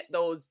to admit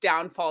those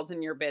downfalls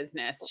in your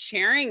business,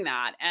 sharing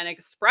that and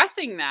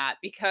expressing that,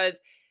 because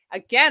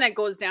again, it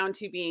goes down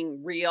to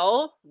being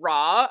real,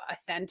 raw,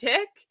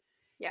 authentic.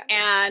 Yeah.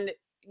 And,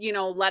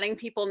 letting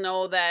people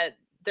know that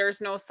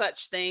there's no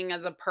such thing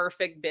as a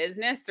perfect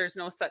business. There's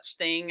no such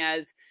thing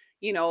as,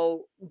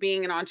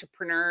 being an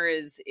entrepreneur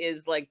is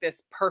like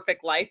this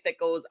perfect life that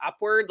goes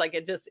upward. Like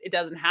it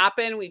doesn't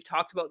happen. We've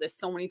talked about this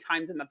so many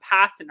times in the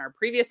past in our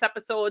previous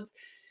episodes.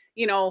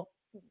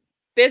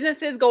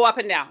 Businesses go up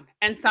and down,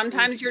 and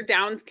sometimes your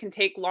downs can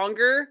take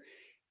longer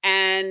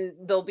and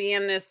they'll be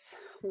in this,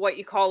 what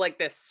you call like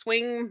this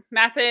swing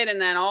method.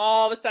 And then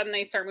all of a sudden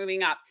they start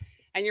moving up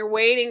and you're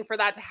waiting for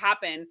that to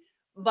happen.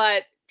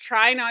 But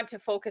try not to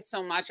focus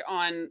so much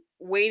on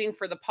waiting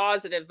for the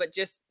positive, but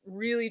just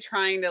really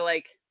trying to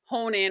like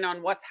hone in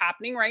on what's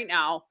happening right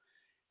now,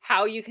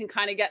 how you can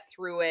kind of get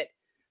through it,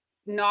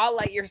 not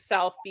let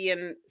yourself be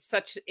in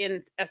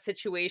a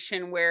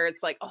situation where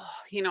it's like,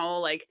 oh,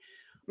 like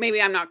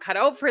maybe I'm not cut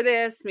out for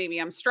this. Maybe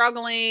I'm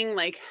struggling.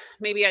 Like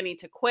maybe I need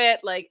to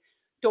quit. Like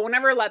don't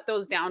ever let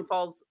those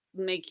downfalls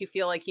make you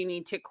feel like you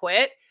need to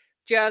quit.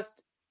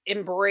 Just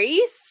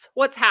embrace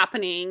what's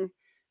happening,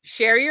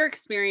 share your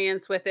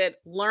experience with it,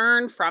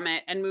 learn from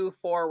it, and move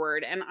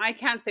forward. And I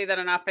can't say that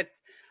enough.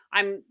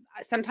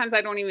 Sometimes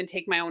I don't even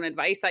take my own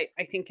advice. I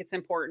think it's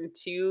important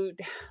to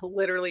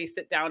literally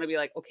sit down and be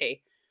like,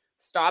 okay,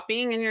 stop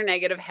being in your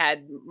negative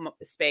head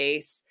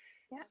space.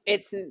 Yeah.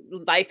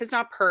 Life is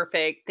not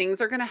perfect.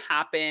 Things are going to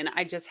happen.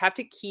 I just have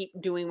to keep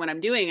doing what I'm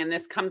doing. And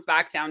this comes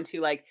back down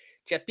to like,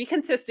 just be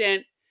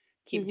consistent,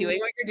 keep doing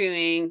what you're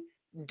doing.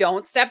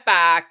 Don't step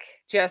back,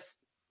 just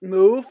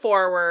move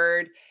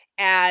forward.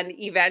 And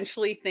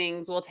eventually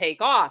things will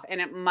take off.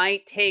 And it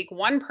might take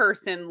one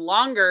person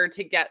longer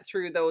to get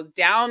through those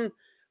down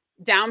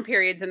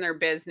periods in their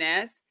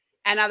business.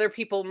 And other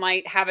people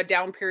might have a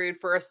down period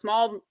for a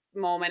small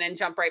moment and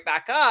jump right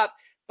back up.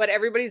 But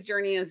everybody's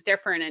journey is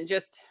different. And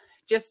just,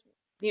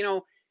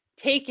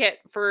 take it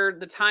for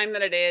the time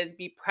that it is,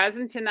 be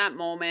present in that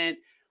moment,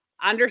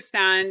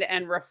 understand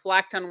and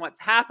reflect on what's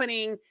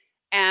happening,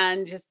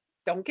 and just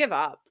don't give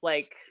up.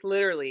 Like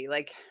literally,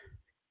 like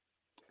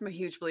I'm a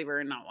huge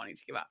believer in not wanting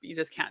to give up. You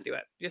just can't do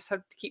it. You just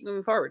have to keep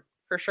moving forward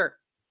for sure.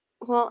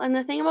 Well, and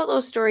the thing about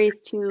those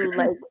stories too,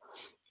 like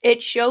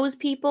it shows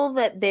people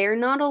that they're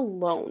not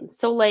alone.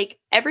 So like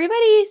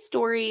everybody's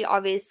story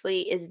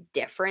obviously is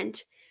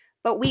different,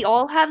 but we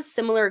all have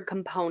similar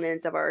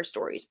components of our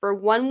stories. For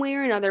one way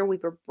or another, we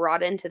were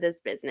brought into this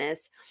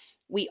business.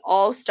 we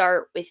all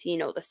start with,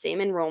 the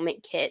same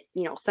enrollment kit.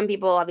 Some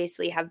people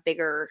obviously have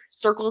bigger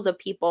circles of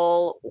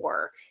people,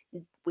 or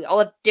we all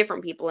have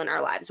different people in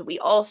our lives, but we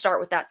all start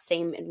with that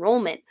same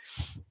enrollment.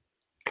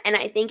 And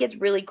I think it's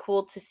really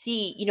cool to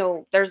see,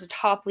 there's a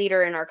top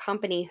leader in our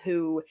company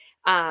who,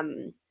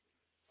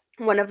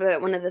 one of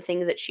the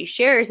things that she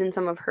shares in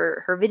some of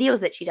her videos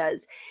that she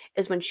does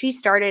is when she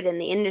started in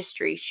the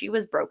industry, she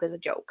was broke as a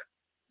joke.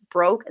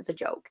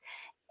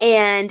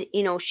 And,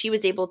 she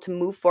was able to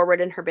move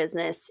forward in her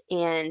business,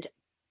 and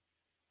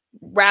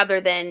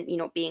rather than,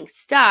 being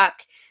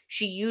stuck,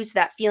 she used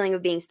that feeling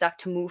of being stuck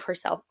to move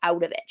herself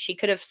out of it. She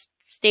could have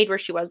stayed where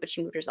she was, but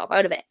she moved herself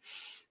out of it.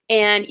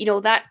 And,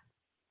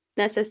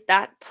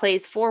 that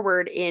plays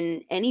forward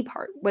in any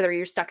part, whether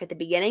you're stuck at the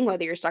beginning,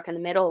 whether you're stuck in the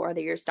middle,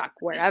 whether you're stuck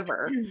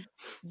wherever.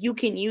 You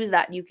can use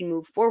that, you can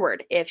move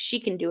forward. If she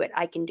can do it,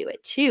 I can do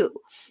it too.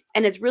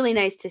 And it's really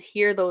nice to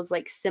hear those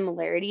like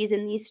similarities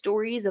in these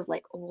stories of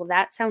like, oh, well,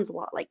 that sounds a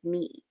lot like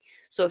me.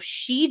 So if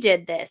she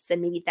did this,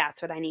 then maybe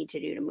that's what I need to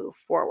do to move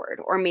forward.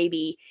 Or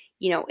maybe,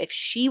 if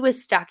she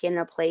was stuck in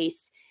a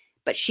place,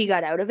 but she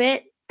got out of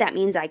it, that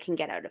means I can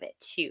get out of it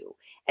too.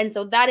 And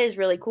so that is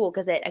really cool,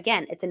 because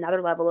it's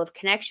another level of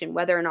connection,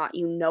 whether or not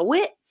you know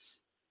it,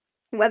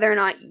 whether or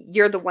not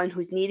you're the one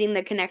who's needing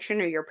the connection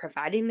or you're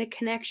providing the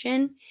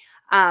connection.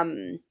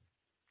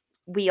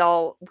 We're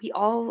all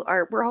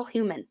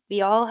human.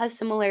 We all have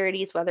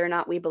similarities, whether or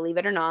not we believe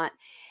it or not.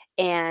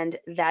 And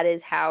that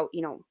is how,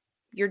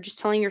 you're just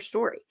telling your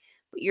story,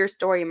 but your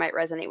story might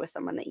resonate with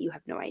someone that you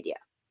have no idea.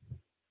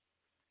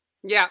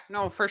 Yeah,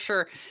 no, for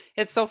sure.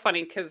 It's so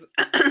funny because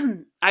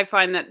I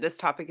find that this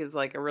topic is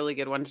like a really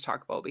good one to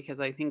talk about, because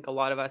I think a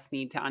lot of us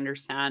need to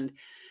understand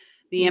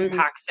the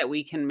impacts that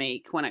we can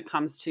make when it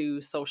comes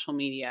to social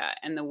media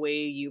and the way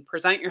you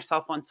present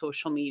yourself on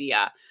social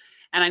media.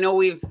 And I know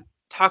we've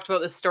talked about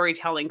the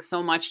storytelling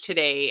so much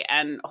today,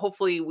 and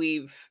hopefully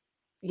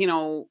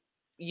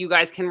you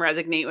guys can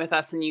resonate with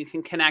us and you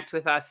can connect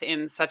with us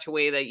in such a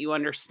way that you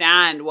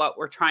understand what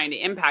we're trying to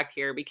impact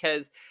here,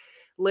 because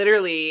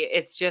literally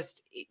it's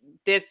just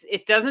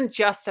it doesn't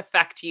just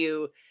affect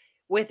you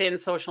within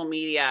social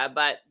media,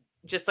 but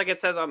just like it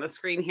says on the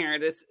screen here,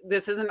 this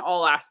isn't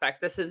all aspects.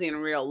 This is in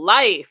real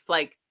life.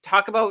 Like,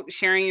 talk about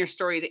sharing your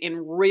stories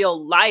in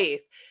real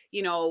life,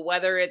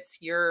 whether it's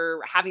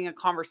you're having a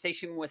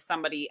conversation with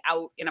somebody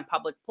out in a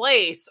public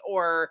place,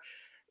 or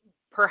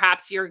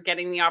perhaps you're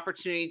getting the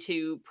opportunity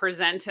to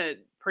present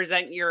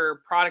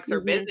your products or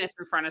business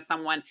in front of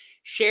someone.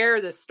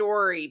 Share the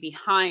story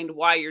behind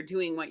why you're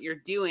doing what you're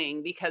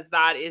doing, because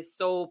that is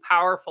so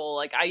powerful.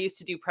 Like, I used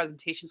to do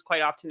presentations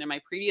quite often in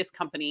my previous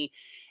company,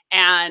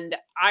 and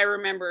I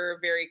remember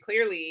very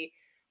clearly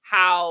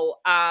how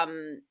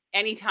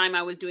anytime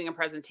I was doing a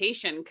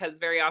presentation, because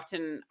very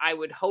often I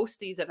would host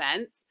these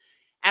events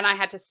and I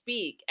had to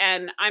speak,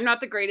 and I'm not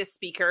the greatest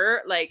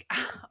speaker, like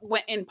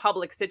in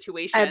public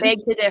situations. I beg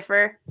to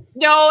differ.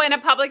 No, in a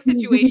public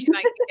situation,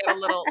 I can get a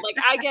little, like,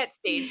 I get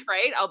stage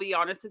fright. I'll be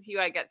honest with you.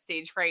 I get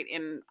stage fright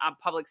in a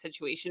public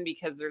situation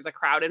because there's a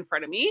crowd in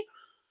front of me.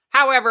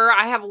 However,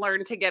 I have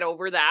learned to get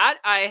over that.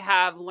 I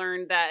have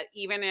learned that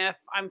even if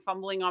I'm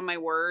fumbling on my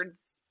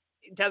words,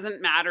 it doesn't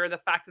matter. The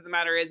fact of the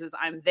matter is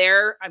I'm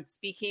there, I'm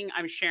speaking,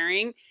 I'm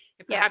sharing.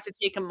 If I have to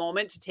take a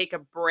moment to take a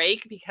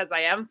break because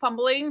I am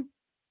fumbling,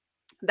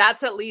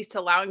 that's at least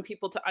allowing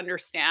people to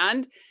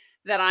understand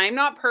that I'm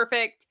not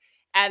perfect,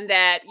 and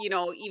that,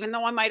 even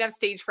though I might have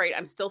stage fright,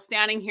 I'm still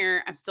standing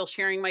here, I'm still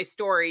sharing my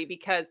story,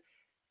 because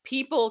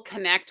people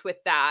connect with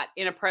that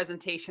in a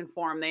presentation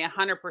form. They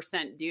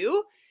 100%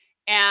 do.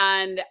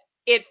 And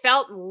it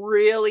felt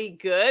really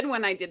good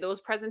when I did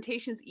those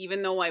presentations,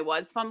 even though I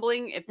was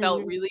fumbling. It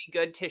felt really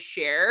good to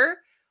share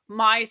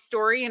my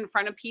story in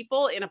front of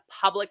people in a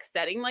public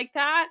setting like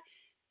that.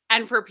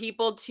 And for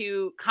people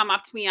to come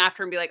up to me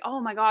after and be like, oh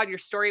my God, your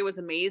story was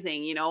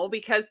amazing,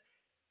 because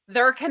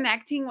they're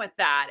connecting with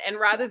that. And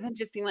rather than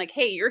just being like,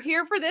 hey, you're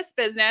here for this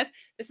business,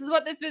 this is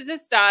what this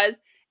business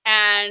does,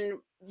 and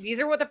these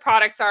are what the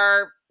products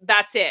are,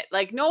 that's it.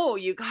 Like, no,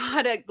 you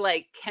gotta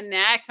like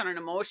connect on an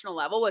emotional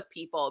level with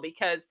people,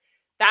 because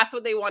that's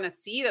what they want to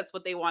see, that's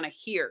what they want to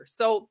hear.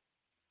 So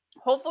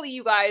hopefully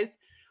you guys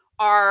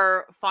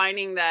are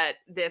finding that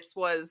this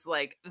was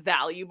like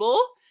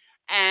valuable,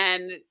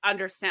 and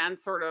understand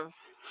sort of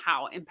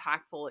how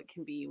impactful it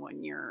can be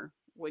when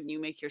you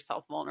make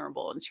yourself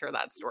vulnerable and share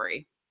that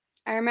story.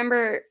 I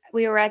remember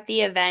we were at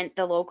the event,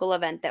 the local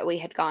event that we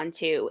had gone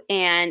to,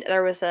 and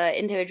there was an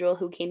individual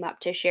who came up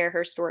to share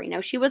her story.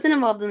 Now, she wasn't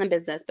involved in the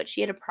business, but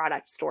she had a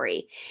product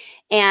story.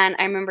 And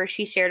I remember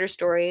she shared her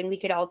story, and we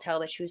could all tell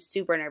that she was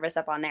super nervous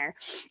up on there.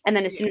 And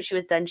then as soon as she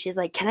was done, she's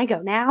like, can I go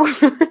now?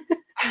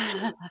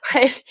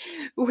 But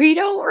we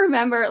don't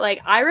remember,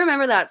 like, I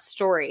remember that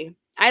story.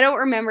 I don't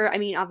remember, I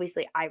mean,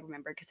 obviously I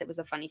remember because it was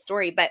a funny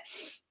story, but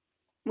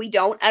we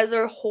don't as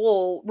a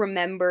whole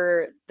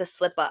remember the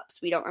slip ups.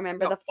 We don't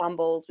remember the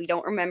fumbles. We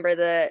don't remember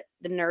the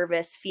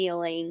nervous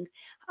feeling.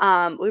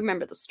 We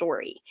remember the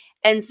story.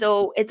 And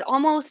so it's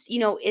almost,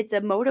 it's a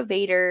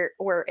motivator,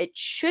 or it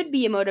should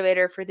be a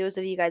motivator for those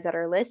of you guys that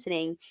are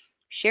listening.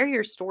 share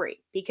your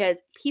story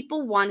because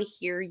people want to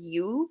hear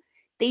you.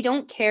 They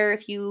don't care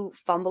if you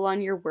fumble on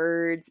your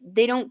words.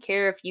 They don't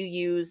care if you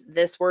use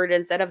this word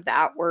instead of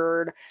that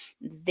word.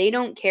 They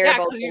don't care Yeah,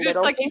 about because the you just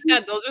little like you things.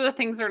 said, those are the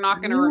things they're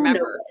not going to You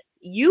remember. notice.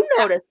 You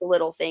Yeah. notice the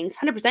little things.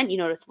 100% you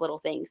notice the little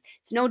things.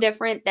 It's no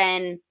different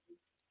than,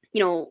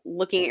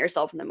 looking at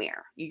yourself in the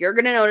mirror. You're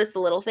going to notice the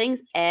little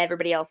things.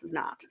 Everybody else is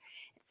not.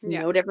 It's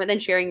Yeah. no different than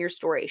sharing your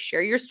story.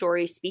 Share your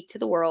story. Speak to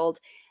the world.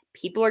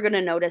 People are going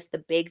to notice the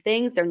big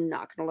things. They're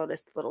not going to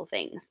notice the little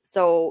things.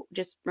 So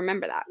just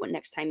remember that when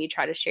next time you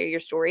try to share your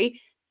story,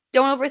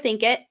 don't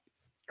overthink it.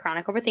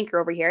 Chronic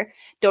overthinker over here.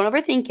 Don't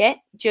overthink it.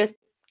 Just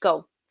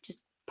go. Just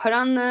put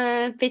on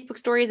the Facebook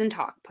stories and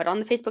talk. Put on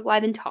the Facebook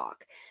Live and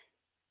talk.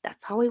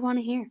 That's all we want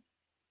to hear.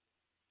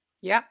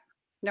 Yep.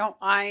 No,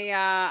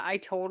 I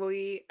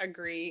totally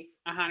agree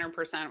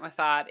 100% with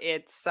that.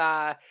 It's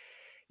I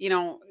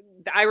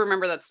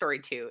remember that story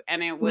too.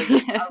 And it was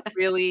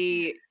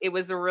it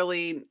was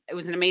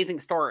an amazing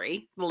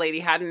story. The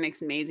lady had an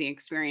amazing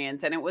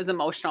experience and it was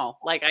emotional.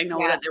 Like I know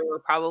that there were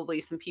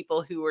probably some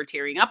people who were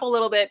tearing up a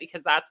little bit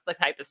because that's the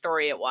type of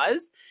story it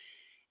was.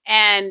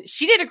 And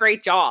she did a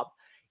great job.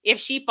 If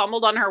she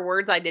fumbled on her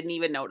words, I didn't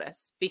even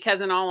notice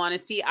because in all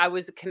honesty, I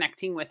was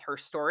connecting with her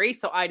story.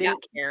 So I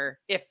didn't care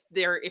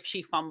if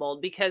she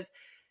fumbled because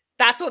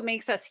that's what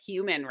makes us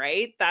human,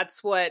 right?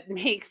 That's what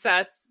makes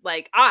us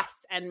like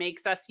us and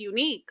makes us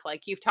unique,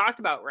 like you've talked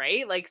about,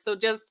 right? Like, so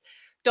just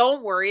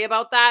don't worry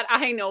about that.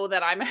 I know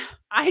that I'm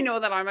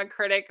a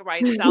critic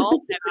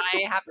myself, and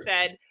I have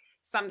said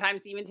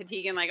sometimes even to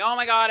Tegan, like, oh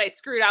my God, I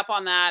screwed up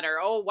on that, or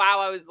oh wow,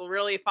 I was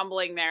really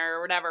fumbling there,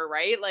 or whatever,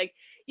 right? Like,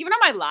 even on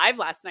my live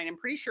last night, I'm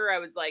pretty sure I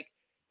was like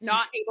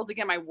not able to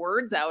get my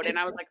words out. And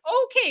I was like,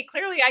 okay,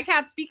 clearly I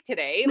can't speak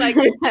today. Like,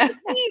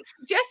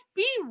 just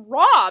be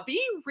raw,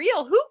 be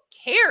real. Who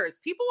cares?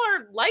 People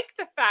are like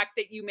the fact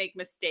that you make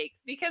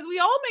mistakes because we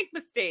all make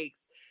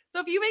mistakes.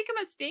 So if you make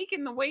a mistake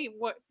in the way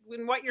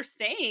in what you're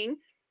saying,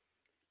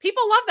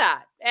 people love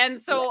that.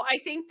 And so I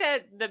think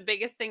that the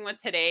biggest thing with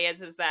today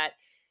is that,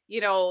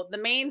 the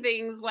main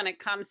things when it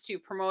comes to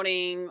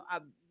promoting,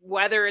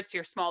 whether it's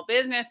your small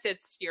business,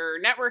 it's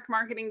your network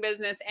marketing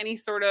business, any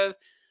sort of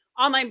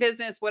online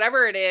business,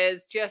 whatever it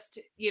is, just,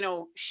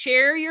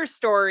 share your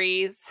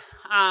stories,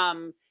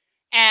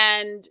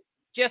 and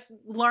just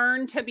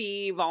learn to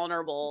be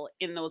vulnerable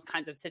in those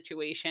kinds of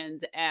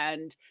situations.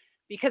 And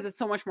because it's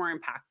so much more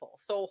impactful.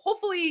 So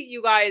hopefully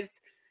you guys,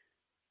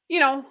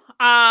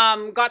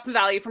 got some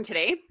value from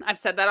today. I've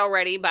said that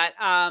already, but,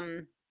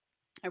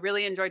 I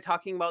really enjoyed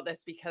talking about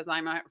this because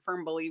I'm a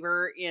firm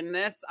believer in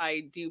this.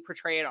 I do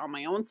portray it on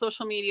my own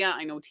social media.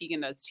 I know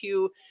Tegan does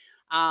too.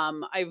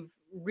 I've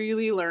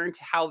really learned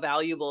how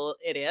valuable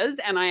it is.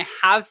 And I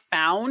have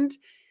found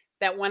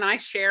that when I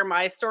share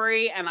my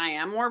story and I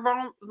am more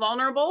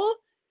vulnerable,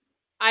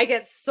 I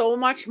get so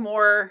much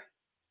more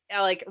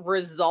like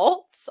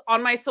results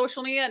on my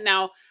social media.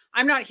 Now,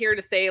 I'm not here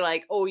to say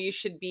like, oh, you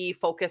should be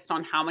focused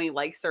on how many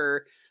likes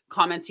or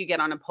comments you get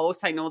on a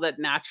post. I know that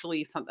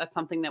naturally that's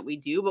something that we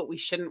do, but we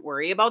shouldn't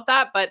worry about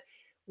that. But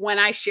when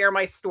I share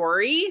my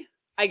story,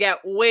 I get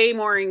way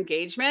more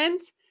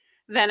engagement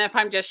than if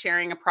I'm just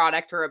sharing a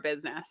product or a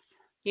business.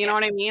 You know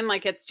what I mean?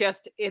 Like it's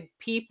just if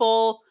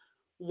people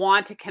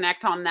want to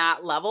connect on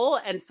that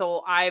level. And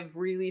so I've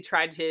really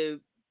tried to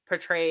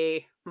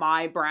portray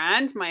my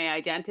brand, my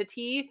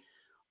identity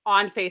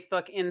on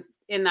Facebook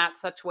in that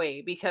such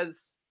way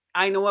because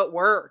I know it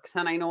works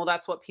and I know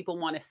that's what people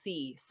want to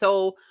see.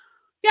 So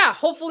yeah,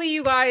 hopefully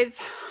you guys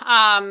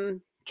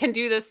can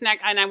do this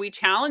next. And we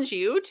challenge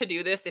you to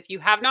do this. If you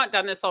have not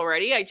done this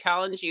already, I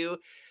challenge you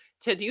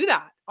to do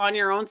that on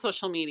your own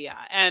social media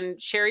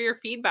and share your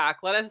feedback.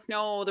 Let us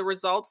know the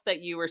results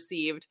that you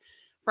received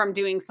from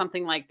doing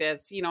something like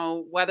this,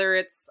 whether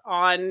it's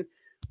on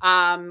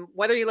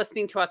whether you're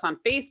listening to us on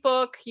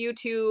Facebook,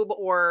 YouTube,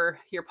 or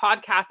your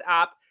podcast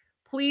app.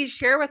 Please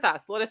share with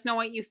us. Let us know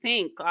what you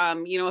think.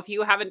 If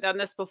you haven't done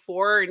this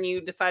before and you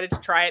decided to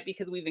try it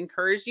because we've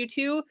encouraged you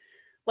to,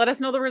 let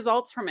us know the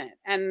results from it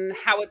and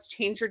how it's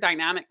changed your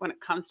dynamic when it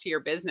comes to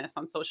your business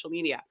on social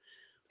media.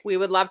 We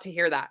would love to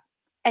hear that.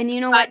 And you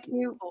know what?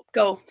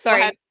 Go.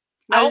 Sorry. Go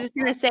I was just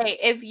going to say,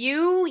 if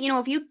you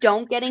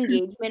don't get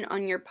engagement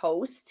on your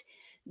post,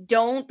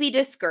 don't be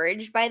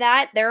discouraged by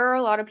that. There are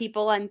a lot of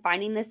people, I'm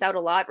finding this out a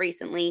lot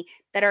recently,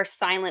 that are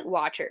silent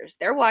watchers.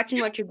 They're watching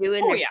what you're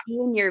doing. They're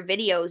seeing your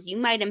videos. You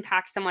might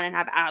impact someone and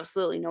have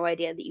absolutely no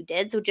idea that you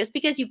did. So just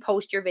because you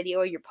post your video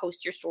or you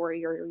post your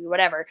story or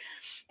whatever,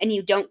 and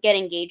you don't get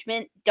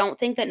engagement, don't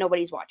think that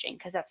nobody's watching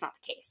because that's not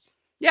the case.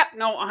 Yeah,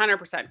 no,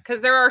 100%.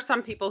 Because there are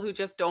some people who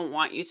just don't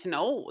want you to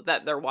know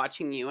that they're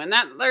watching you. And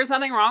that there's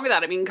nothing wrong with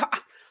that. I mean,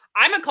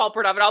 I'm a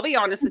culprit of it. I'll be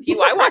honest with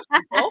you. I watch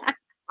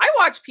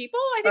people.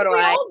 I think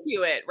we all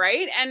do it,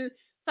 right? And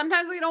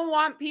sometimes we don't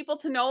want people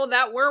to know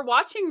that we're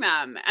watching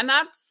them. And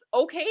that's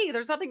okay.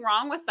 There's nothing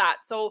wrong with that.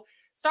 So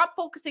stop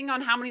focusing on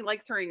how many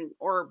likes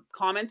or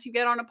comments you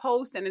get on a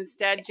post and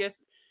instead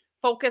just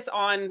focus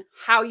on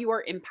how you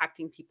are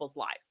impacting people's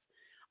lives.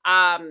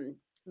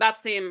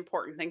 That's the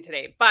important thing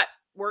today. But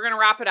we're going to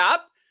wrap it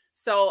up.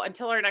 So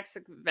until our next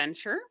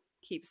adventure,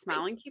 keep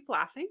smiling, keep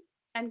laughing,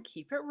 and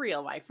keep it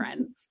real, my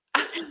friends.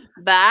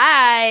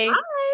 Bye. Bye.